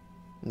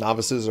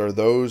 Novices are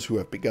those who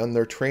have begun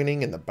their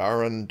training in the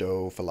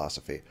Bao-Dur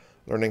philosophy,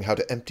 learning how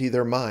to empty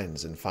their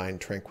minds and find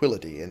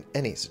tranquility in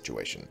any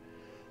situation.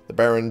 The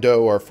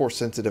Bao-Dur are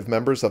force-sensitive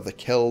members of the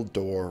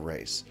KOTOR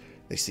race.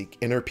 They seek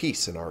inner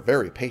peace and are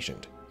very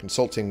patient,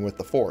 consulting with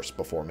the Force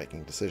before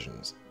making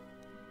decisions.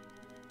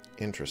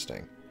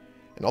 Interesting.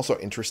 And also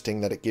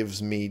interesting that it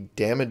gives me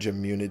damage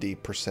immunity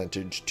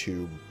percentage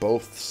to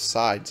both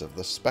sides of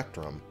the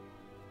spectrum.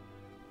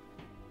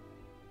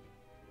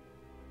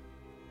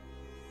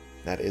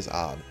 That is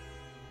odd.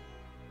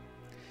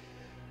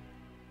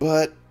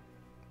 But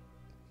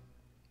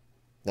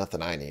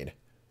nothing I need.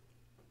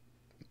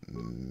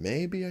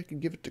 Maybe I could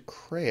give it to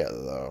Kreia,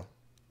 though.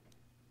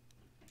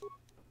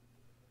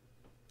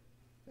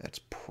 That's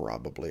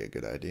probably a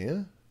good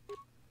idea.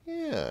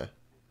 Yeah.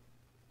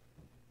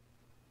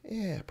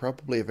 Yeah,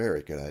 probably a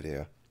very good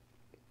idea.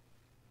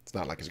 It's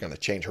not like it's going to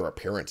change her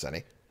appearance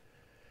any.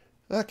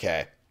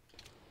 Okay.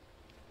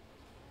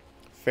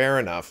 Fair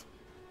enough.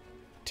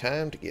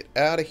 Time to get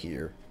out of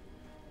here.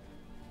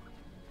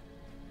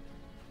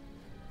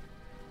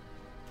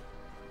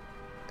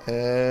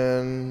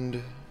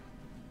 And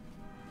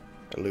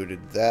I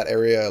looted that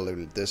area, I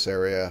looted this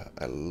area,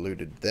 I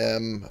looted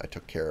them, I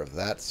took care of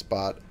that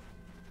spot.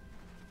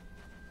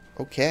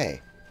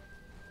 Okay.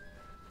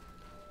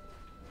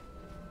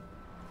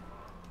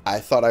 I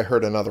thought I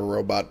heard another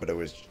robot, but it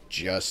was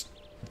just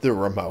the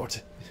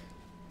remote.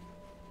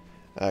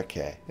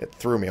 Okay, it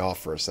threw me off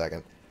for a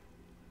second.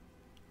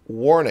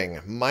 Warning,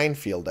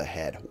 minefield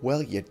ahead.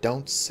 Well, you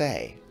don't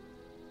say.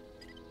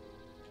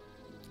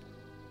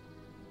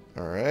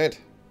 Alright.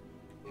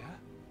 Yeah?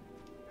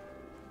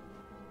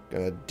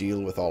 Gonna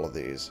deal with all of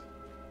these.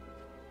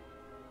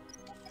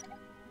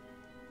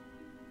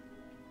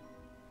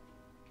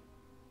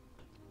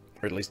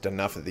 Or at least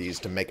enough of these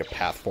to make a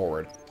path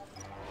forward.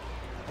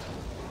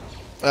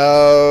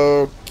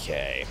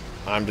 Okay.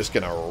 I'm just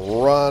gonna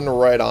run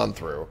right on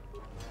through.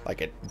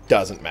 Like it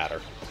doesn't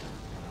matter.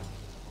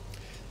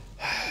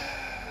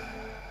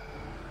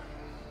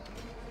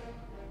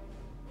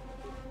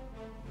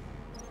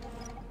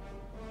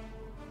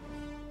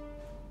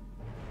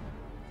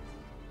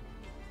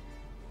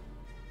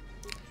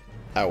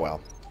 Oh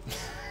well.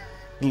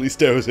 At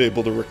least I was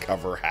able to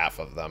recover half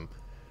of them.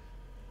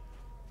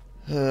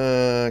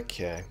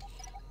 Okay.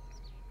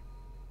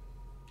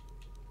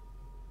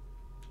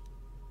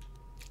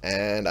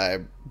 And I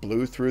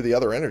blew through the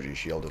other energy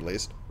shield at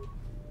least.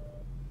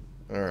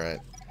 Alright.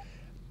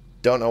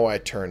 Don't know why I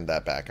turned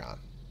that back on.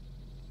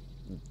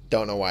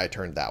 Don't know why I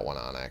turned that one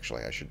on,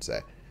 actually, I should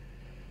say.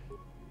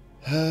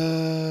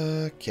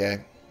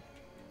 Okay.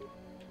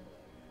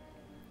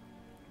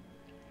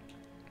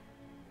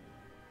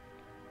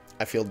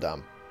 I feel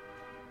dumb.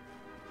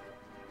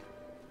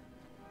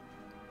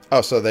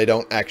 Oh, so they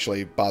don't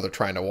actually bother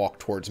trying to walk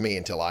towards me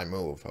until I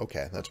move.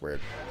 Okay, that's weird.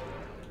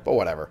 But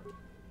whatever.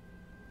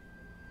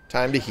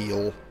 Time to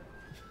heal.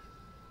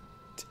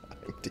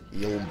 Time to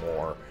heal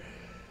more.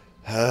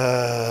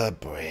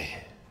 Boy.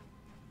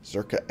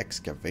 Czerka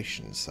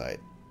excavation site.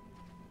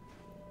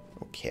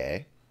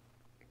 Okay.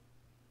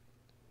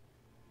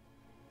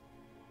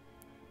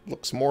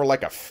 Looks more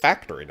like a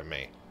factory to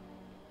me.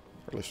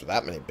 Or at least for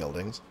that many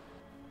buildings.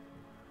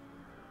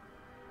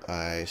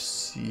 I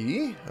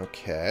see.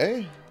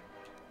 Okay.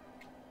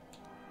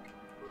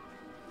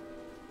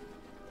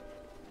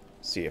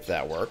 See if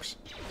that works.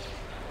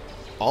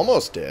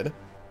 Almost did.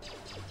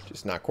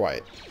 Just not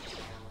quite.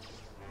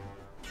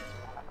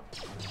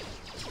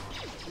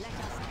 Let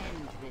us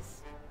end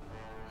this.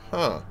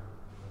 Huh.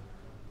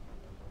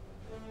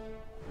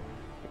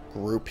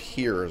 Group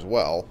here as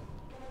well.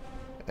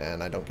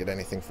 And I don't get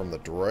anything from the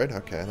droid.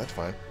 Okay, that's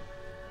fine.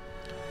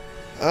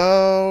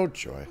 Oh,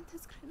 joy.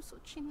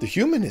 The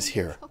human is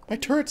here. My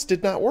turrets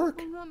did not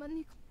work.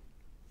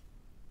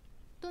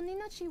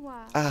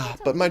 Ah,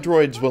 but my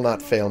droids will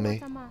not fail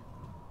me.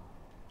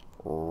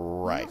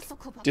 Right.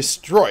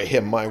 Destroy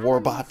him, my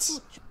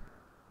warbots.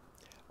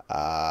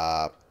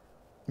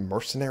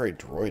 Mercenary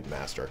droid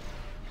master.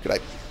 Could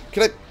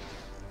I...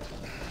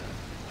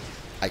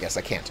 I guess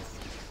I can't.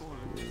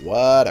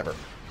 Whatever.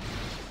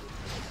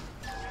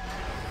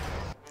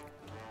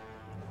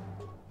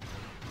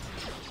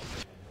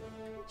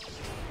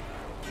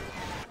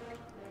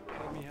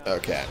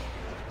 Okay.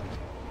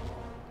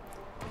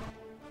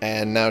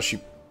 And now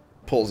she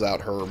pulls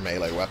out her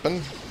melee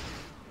weapon.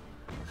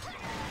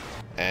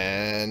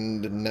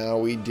 And now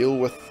we deal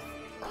with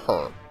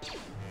her.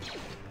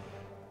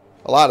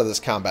 A lot of this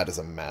combat is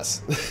a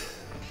mess.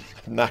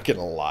 I'm not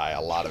gonna lie,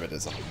 a lot of it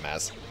is a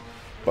mess.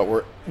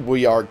 But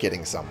we are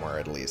getting somewhere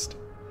at least.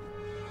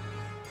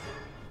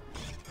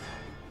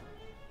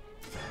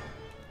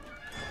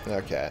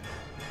 Okay.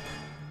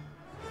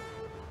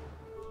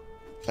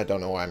 I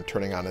don't know why I'm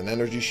turning on an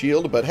energy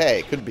shield, but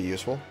hey, could be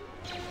useful.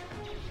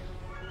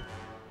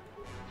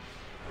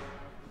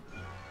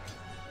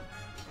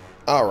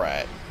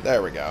 Alright,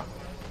 there we go.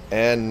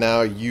 And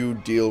now you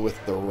deal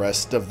with the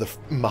rest of the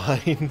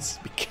mines,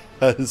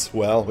 because,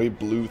 well, we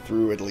blew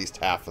through at least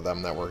half of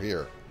them that were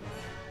here.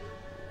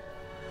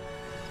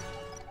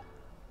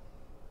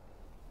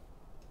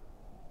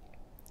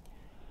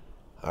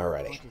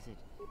 Alrighty. What is it?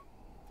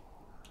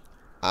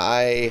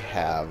 I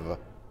have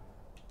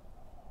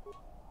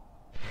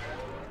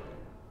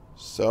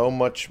so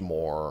much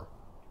more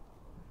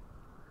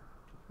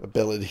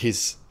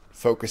abilities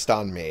focused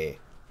on me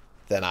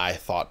than I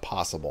thought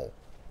possible.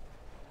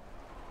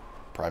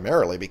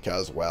 Primarily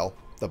because, well,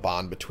 the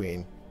bond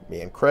between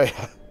me and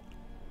Kreia.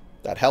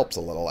 That helps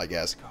a little, I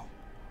guess.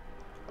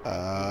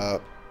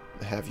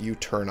 Have you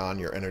turn on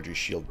your energy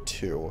shield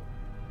too.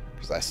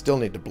 Because I still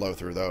need to blow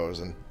through those,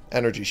 and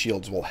energy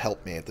shields will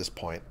help me at this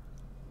point.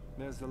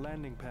 There's the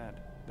landing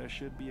pad. There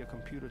should be a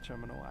computer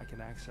terminal I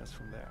can access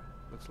from there.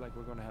 Looks like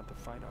we're gonna have to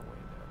fight our way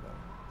there,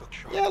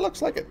 though. Yeah,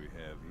 looks like it. We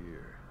have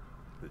here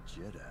the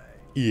Jedi.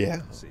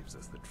 Yeah. Saves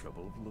us the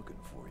trouble of looking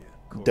for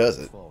you. Does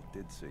it? Falk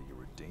did say you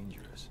were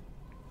dangerous.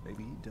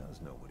 Maybe he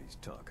does know what he's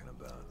talking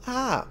about.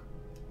 Ah.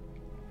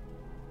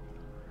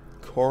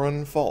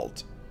 Corran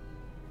Fault.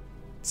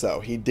 So,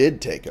 he did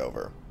take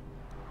over.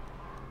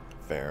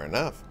 Fair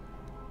enough.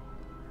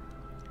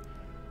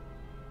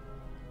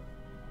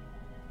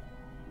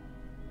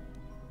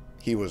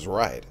 He was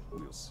right.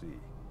 We'll see.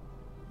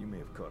 You may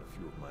have caught a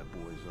few of my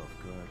boys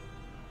off guard,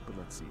 but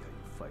let's see how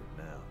you fight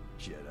now,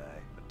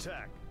 Jedi.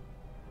 Attack!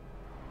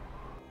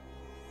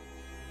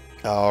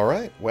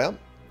 Alright, well,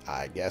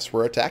 I guess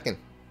we're attacking.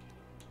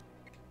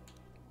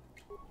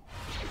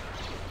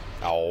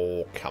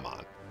 Oh, come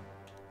on.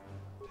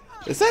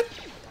 Is that...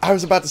 I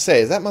was about to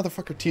say, is that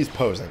motherfucker T's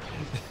posing?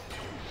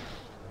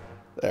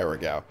 There we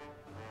go.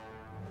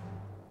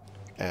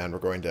 And we're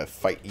going to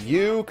fight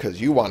you,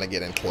 because you want to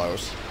get in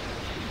close.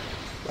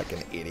 Like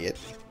an idiot.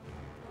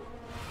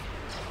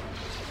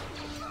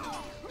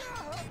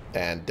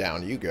 And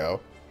down you go.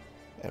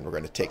 And we're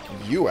going to take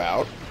you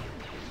out,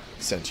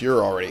 since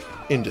you're already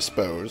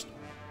indisposed.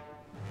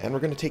 And we're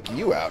going to take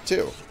you out,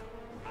 too.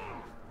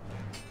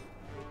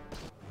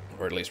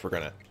 Or at least we're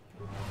going to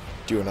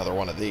do another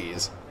one of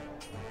these.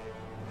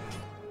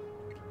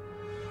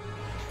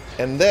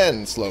 And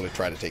then slowly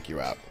try to take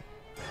you out.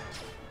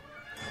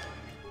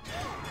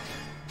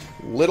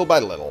 Little by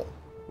little.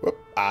 Whoop,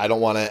 I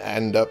don't want to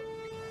end up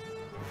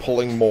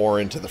pulling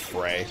more into the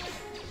fray.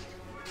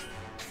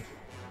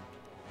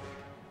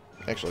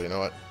 Actually, you know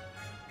what?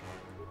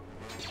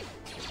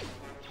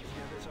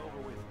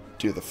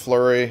 Do the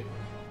flurry.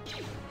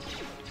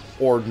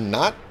 Or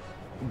not,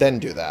 then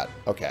do that.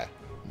 Okay.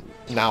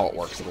 Now it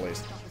works at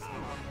least.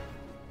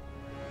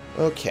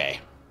 Okay.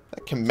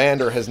 That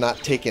commander has not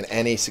taken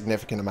any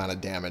significant amount of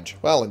damage.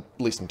 Well, at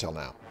least until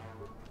now.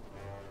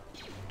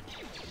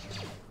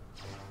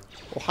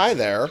 Well, hi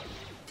there.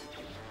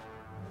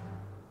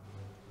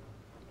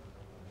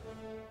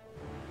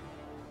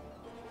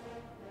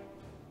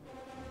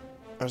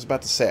 I was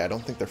about to say, I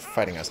don't think they're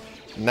fighting us.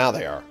 Now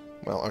they are.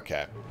 Well,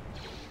 okay.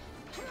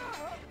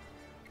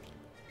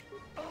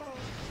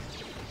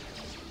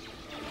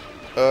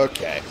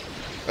 Okay.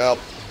 Well,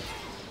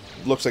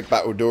 looks like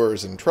Bao-Dur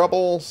is in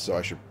trouble, so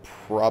I should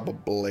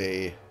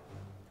probably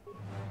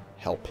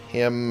help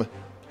him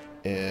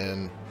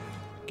in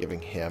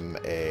giving him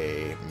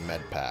a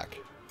med pack.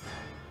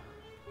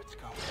 Let's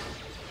go.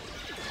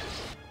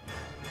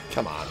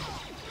 Come on.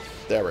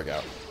 There we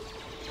go.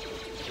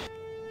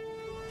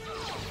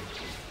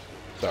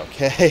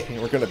 Okay,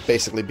 we're going to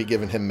basically be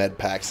giving him med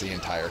packs the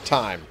entire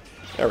time.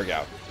 There we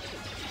go.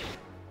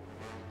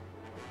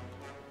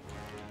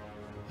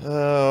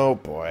 Oh,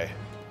 boy.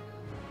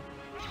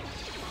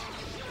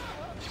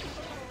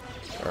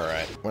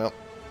 Alright, well.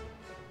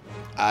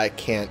 I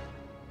can't...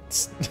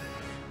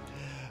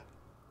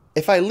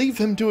 If I leave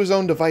him to his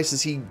own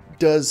devices, he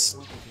does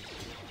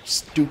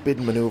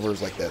stupid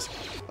maneuvers like this.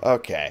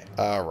 Okay,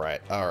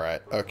 alright,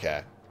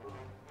 okay.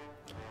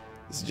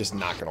 This is just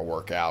not going to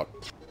work out.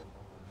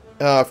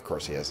 Of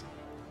course he is.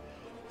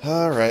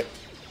 Alright.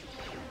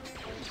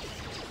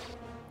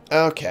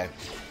 Okay.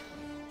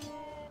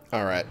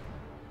 Alright.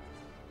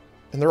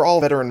 And they're all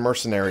veteran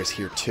mercenaries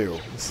here, too.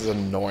 This is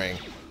annoying.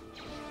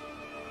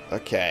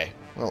 Okay.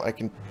 Well, I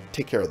can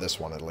take care of this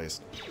one, at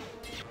least.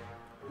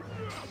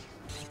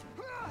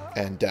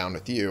 And down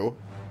with you.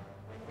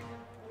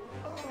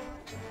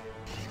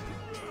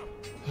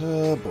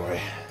 Oh,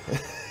 boy.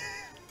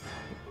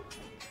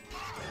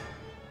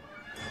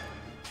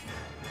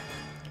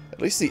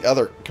 At least the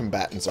other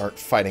combatants aren't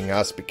fighting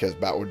us because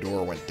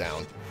Bao-Dur went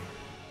down.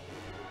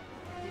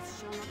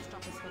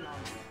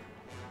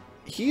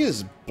 He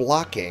is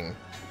blocking,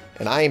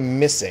 and I'm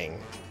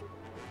missing.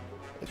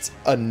 It's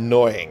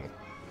annoying.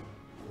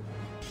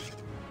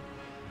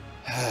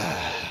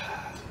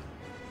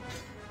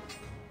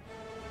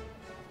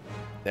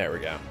 There we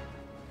go.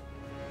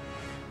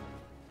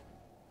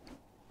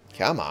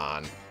 Come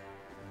on.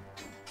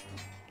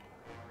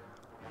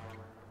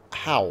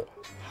 How?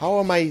 How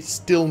am I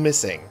still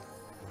missing?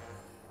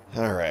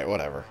 Alright,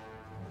 whatever.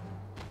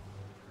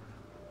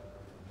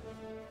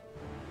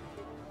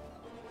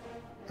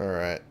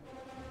 Alright.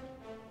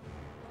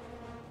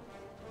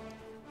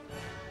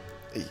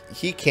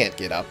 He can't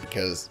get up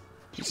because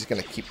he's just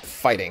gonna keep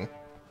fighting.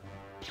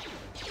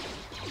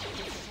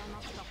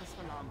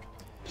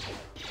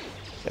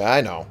 Yeah,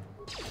 I know.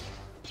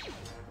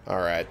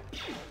 Alright.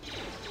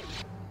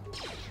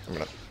 I'm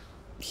gonna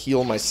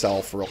heal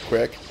myself real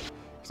quick,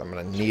 because I'm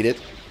gonna need it.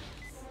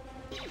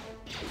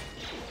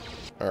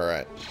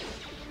 Alright.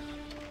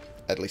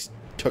 At least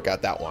took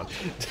out that one.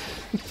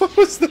 What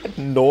was that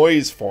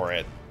noise for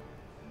it?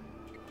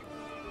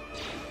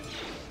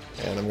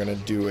 And I'm gonna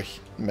do a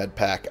med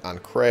pack on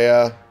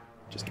Kreia,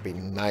 just to be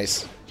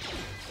nice.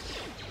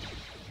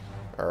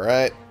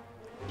 Alright.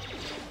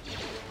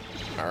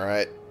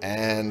 Alright,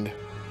 and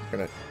I'm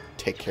gonna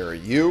take care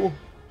of you.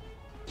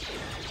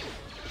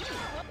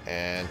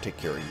 And take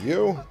care of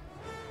you.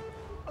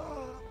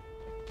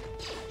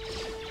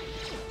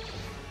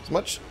 As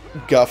much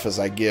guff as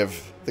I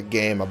give the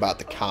game about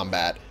the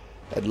combat,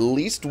 at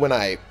least when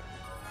I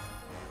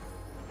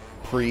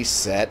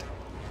preset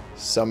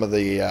some of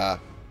the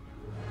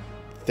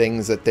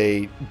things that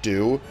they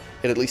do,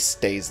 it at least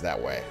stays that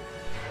way.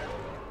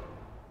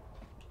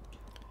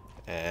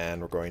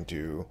 And we're going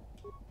to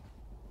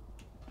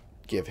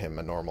give him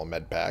a normal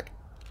med pack.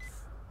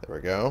 There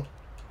we go.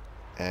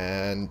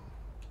 And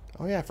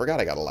oh yeah, I forgot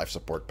I got a life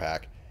support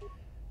pack.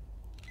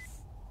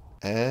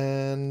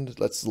 And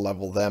let's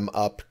level them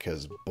up,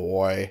 because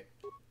boy,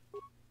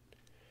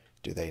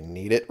 do they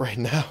need it right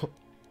now.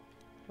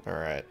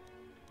 Alright.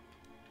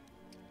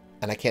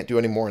 And I can't do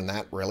any more than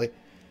that, really?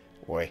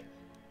 Boy.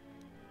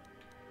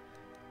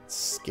 Let's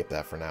skip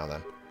that for now,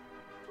 then.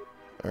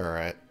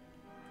 Alright.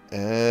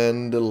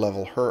 And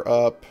level her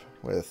up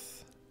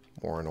with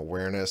more in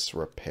awareness,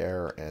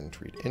 repair, and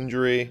treat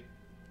injury.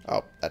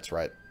 Oh, that's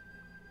right.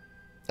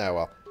 Oh,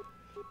 well.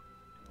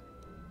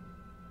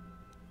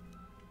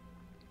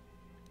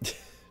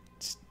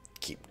 Just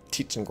keep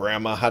teaching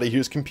Grandma how to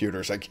use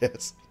computers, I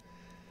guess.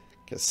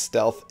 Because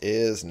stealth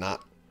is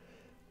not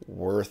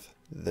worth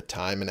the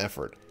time and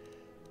effort.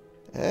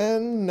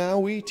 And now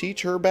we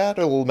teach her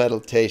battle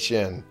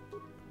meditation.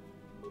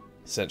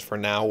 Since for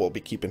now, we'll be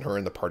keeping her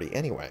in the party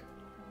anyway.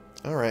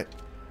 Alright.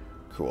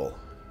 Cool.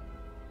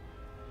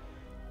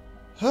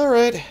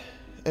 Alright.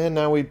 And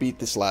now we beat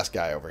this last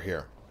guy over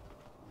here.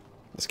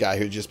 This guy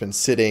who's just been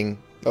sitting...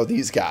 Oh,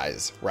 these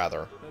guys,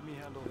 rather. Let me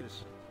handle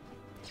this.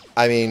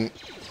 I mean,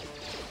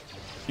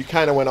 you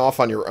kind of went off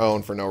on your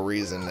own for no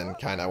reason and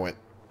kind of went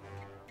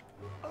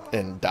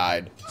and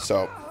died.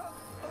 So,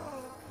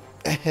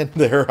 and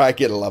there I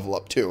get a level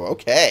up too.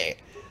 Okay.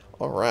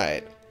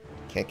 Alright.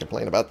 Can't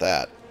complain about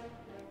that.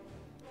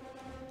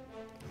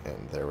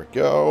 And there we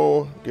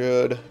go.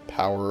 Good.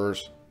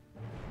 Powers.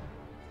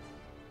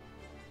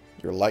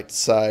 Your light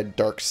side,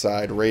 dark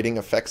side rating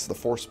affects the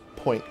force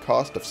point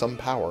cost of some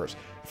powers.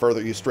 The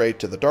further you stray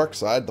to the dark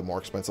side, the more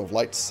expensive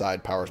light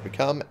side powers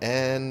become,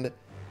 and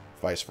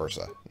vice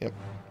versa. Yep,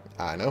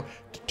 I know.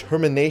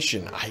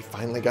 Determination. I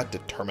finally got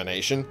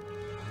determination.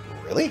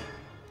 Really?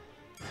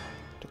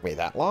 Took me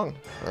that long?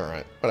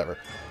 Alright, whatever.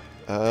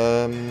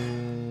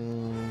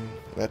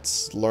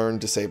 Let's learn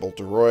Disable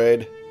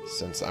Droid,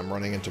 since I'm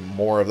running into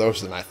more of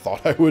those than I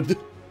thought I would.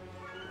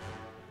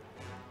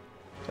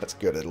 That's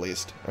good, at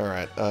least.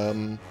 Alright,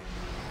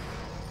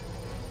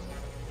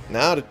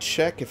 now to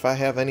check if I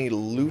have any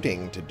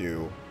looting to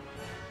do.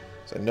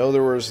 So I know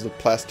there was the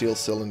plasteel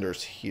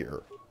cylinders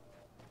here.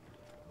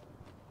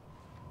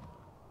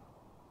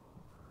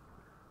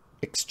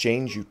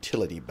 Exchange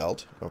utility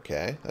belt.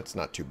 Okay, that's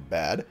not too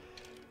bad.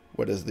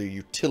 What does the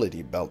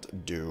utility belt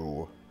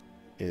do,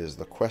 is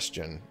the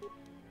question.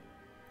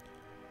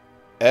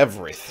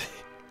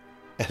 Everything.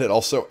 And it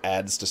also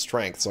adds to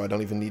strength, so I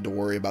don't even need to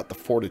worry about the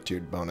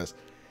fortitude bonus.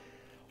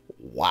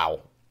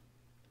 Wow.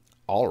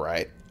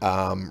 Alright.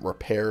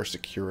 Repair,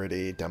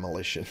 security,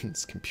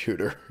 demolitions,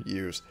 computer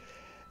use.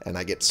 And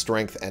I get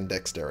strength and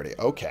dexterity.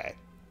 Okay.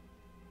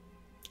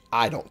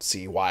 I don't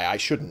see why I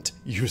shouldn't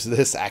use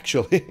this,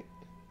 actually.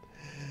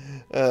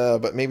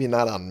 But maybe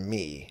not on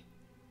me.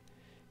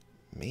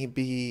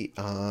 Maybe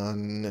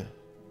on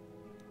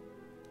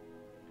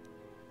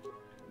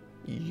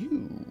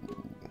you.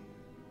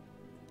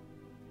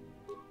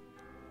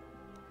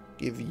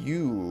 Give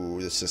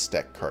you the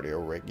Systec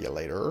cardio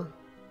regulator.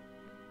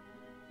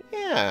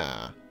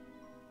 Yeah.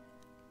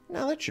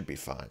 Now that should be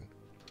fine.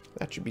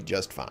 That should be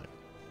just fine.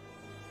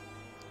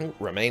 Ooh,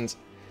 remains.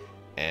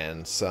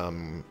 And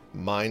some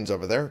mines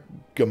over there.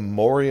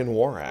 Gamorrean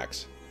War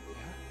Axe.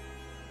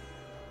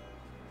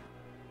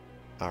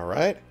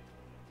 Alright.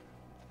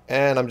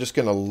 And I'm just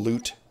going to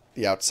loot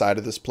the outside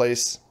of this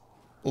place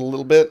a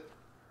little bit.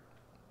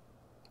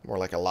 More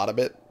like a lot of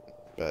it,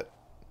 but...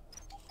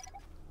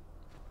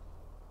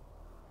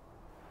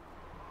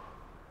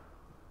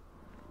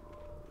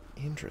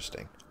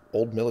 Interesting.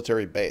 Old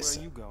military base.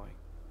 Where are you going?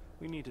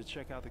 We need to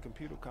check out the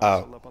computer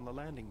console up on the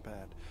landing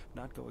pad,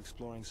 not go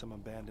exploring some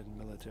abandoned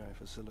military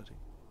facility.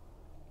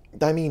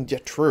 I mean, yeah,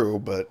 true,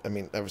 but I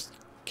mean, I was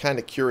kind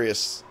of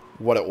curious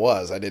what it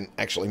was. I didn't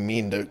actually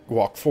mean to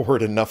walk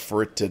forward enough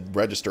for it to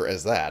register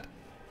as that.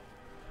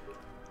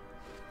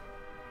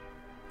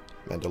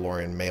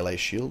 Mandalorian melee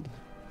shield.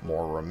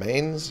 More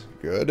remains.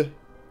 Good.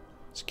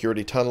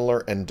 Security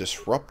tunneler and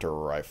disruptor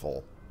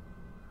rifle.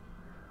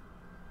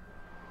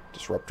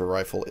 Disruptor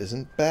rifle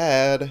isn't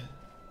bad.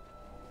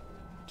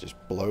 Just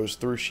blows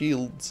through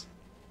shields.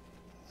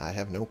 I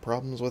have no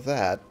problems with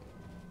that.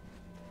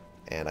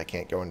 And I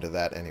can't go into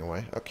that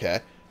anyway.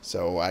 Okay.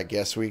 So I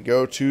guess we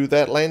go to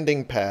that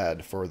landing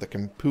pad for the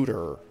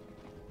computer.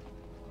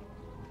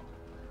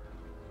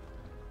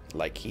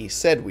 Like he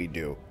said we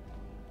do.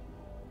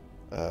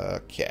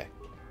 Okay.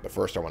 But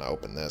first I want to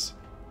open this.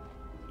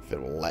 If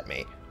it will let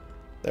me.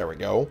 There we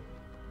go.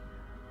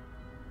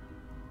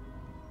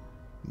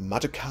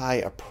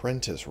 Matukai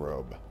Apprentice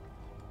Robe.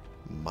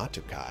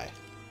 Matukai.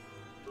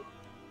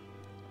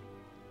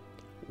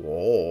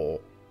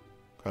 Whoa.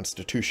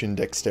 Constitution,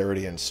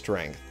 Dexterity, and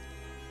Strength.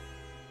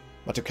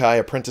 Matukai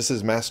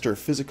apprentices master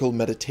physical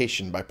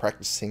meditation by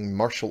practicing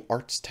martial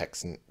arts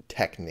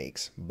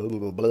techniques. Blah, blah,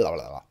 blah, blah,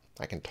 blah.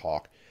 I can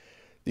talk.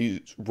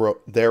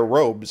 Their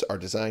robes are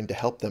designed to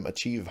help them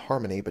achieve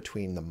harmony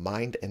between the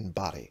mind and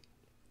body.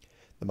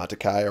 The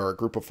Matukai are a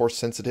group of force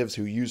sensitives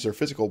who use their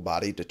physical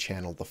body to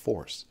channel the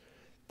force.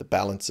 The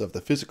balance of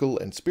the physical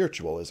and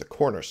spiritual is a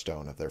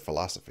cornerstone of their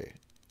philosophy.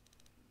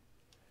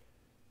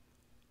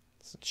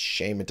 It's a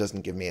shame it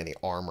doesn't give me any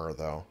armor,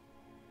 though.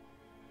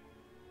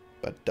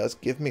 But it does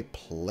give me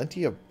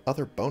plenty of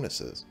other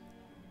bonuses.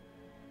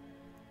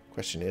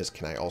 Question is,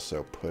 can I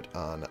also put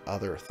on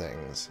other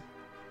things?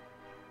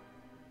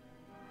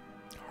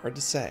 Hard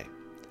to say.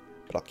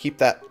 But I'll keep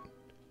that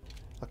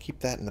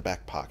in the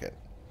back pocket.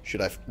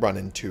 Should I run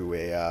into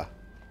a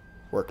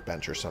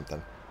workbench or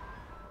something.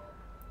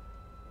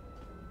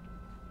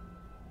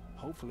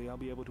 Hopefully I'll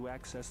be able to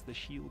access the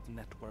shield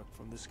network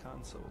from this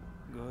console.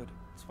 Good,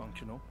 it's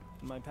functional.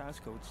 And my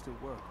passcodes still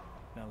work.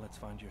 Now let's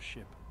find your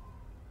ship.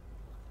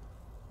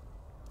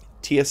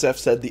 TSF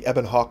said the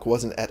Ebon Hawk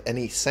wasn't at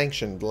any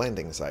sanctioned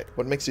landing site.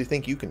 What makes you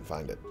think you can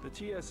find it? The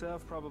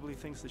TSF probably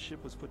thinks the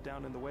ship was put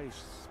down in the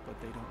wastes,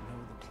 but they don't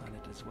know the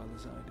planet as well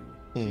as I do.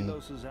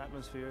 TELOS'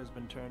 atmosphere has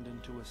been turned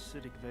into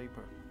acidic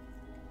vapor.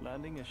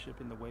 Landing a ship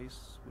in the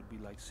wastes would be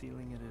like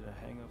sealing it in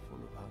a hangar full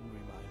of hungry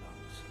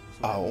Minocs.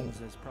 So that means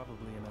there's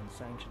probably an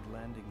unsanctioned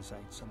landing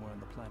site somewhere on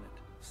the planet,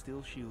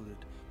 still shielded,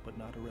 but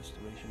not a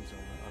restoration zone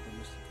or other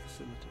listed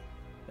facility.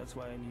 That's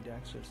why I need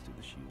access to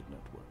the shield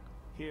network.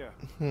 Here,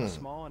 a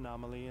small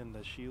anomaly in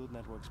the shield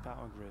network's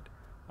power grid.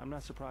 I'm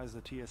not surprised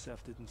the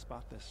TSF didn't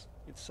spot this.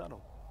 It's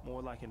subtle,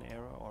 more like an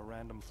error or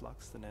random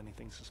flux than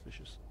anything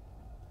suspicious.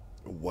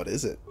 What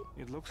is it?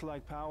 It looks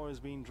like power is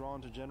being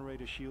drawn to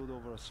generate a shield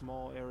over a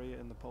small area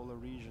in the polar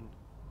region.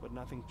 but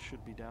nothing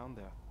should be down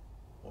there.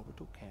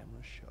 Orbital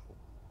cameras show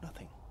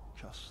nothing,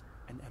 just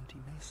an empty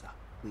mesa.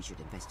 We should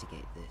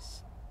investigate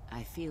this.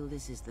 I feel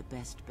this is the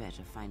best bet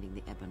of finding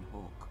the Ebon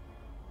Hawk.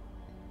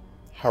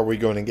 How are we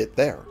going to get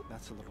there?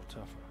 That's a little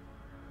tougher.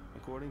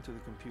 According to the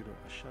computer,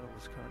 a shuttle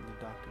is currently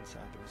docked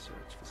inside the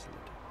research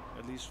facility.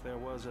 At least there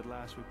was at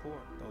last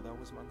report, though that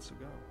was months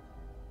ago.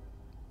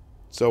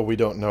 So we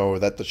don't know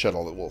that the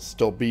shuttle will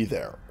still be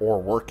there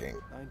or working.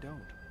 I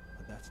don't,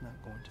 but that's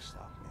not going to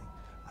stop me.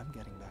 I'm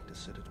getting back to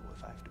Citadel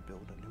if I have to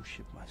build a new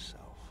ship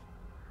myself.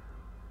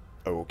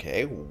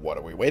 Okay, what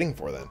are we waiting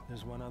for then?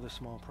 There's one other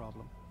small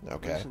problem.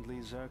 Okay. Recently,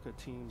 Czerka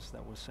teams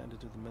that were sent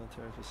into the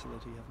military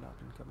facility have not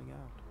been coming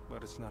out.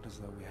 But it's not as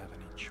though we have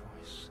any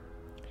choice.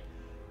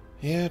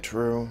 Yeah,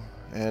 true.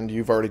 And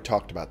you've already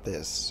talked about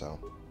this, so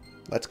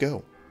let's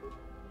go.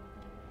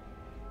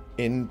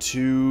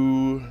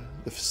 Into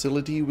the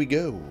facility we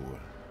go.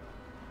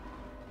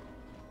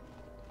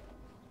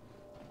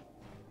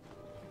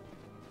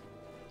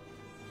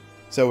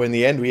 So in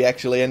the end, we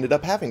actually ended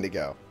up having to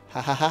go.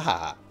 Ha ha ha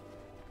ha.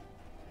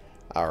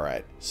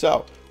 Alright,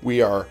 so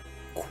we are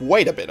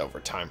quite a bit over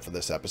time for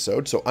this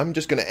episode, so I'm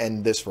just going to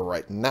end this for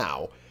right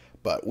now.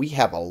 But we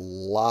have a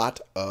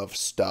lot of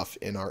stuff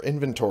in our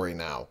inventory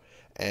now,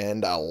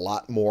 and a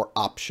lot more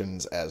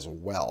options as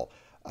well.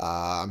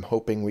 I'm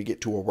hoping we get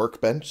to a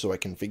workbench so I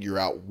can figure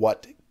out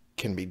what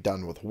can be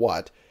done with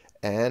what,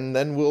 and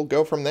then we'll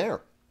go from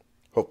there.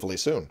 Hopefully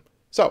soon.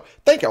 So,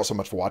 thank you all so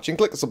much for watching.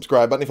 Click the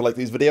subscribe button if you like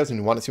these videos and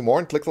you want to see more,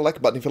 and click the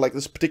like button if you like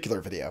this particular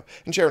video.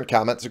 And share and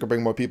comment so we can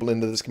bring more people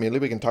into this community.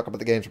 We can talk about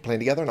the games we're playing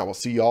together, and I will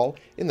see you all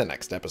in the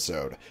next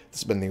episode. This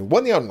has been the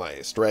one and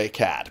only Stray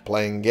Cat,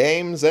 playing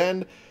games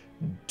and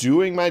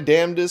doing my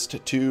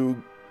damnedest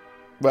to,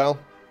 well,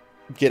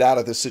 get out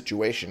of this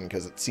situation,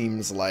 because it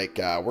seems like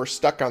we're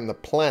stuck on the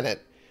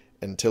planet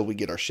until we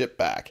get our ship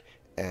back,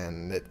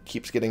 and it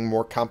keeps getting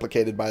more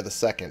complicated by the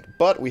second.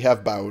 But we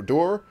have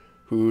Bao-Dur,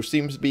 who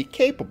seems to be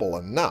capable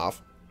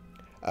enough,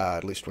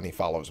 at least when he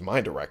follows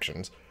my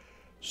directions.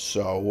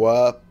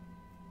 So,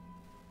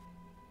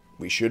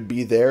 we should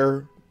be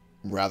there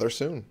rather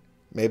soon.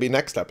 Maybe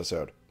next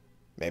episode.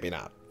 Maybe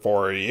not.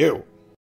 For you.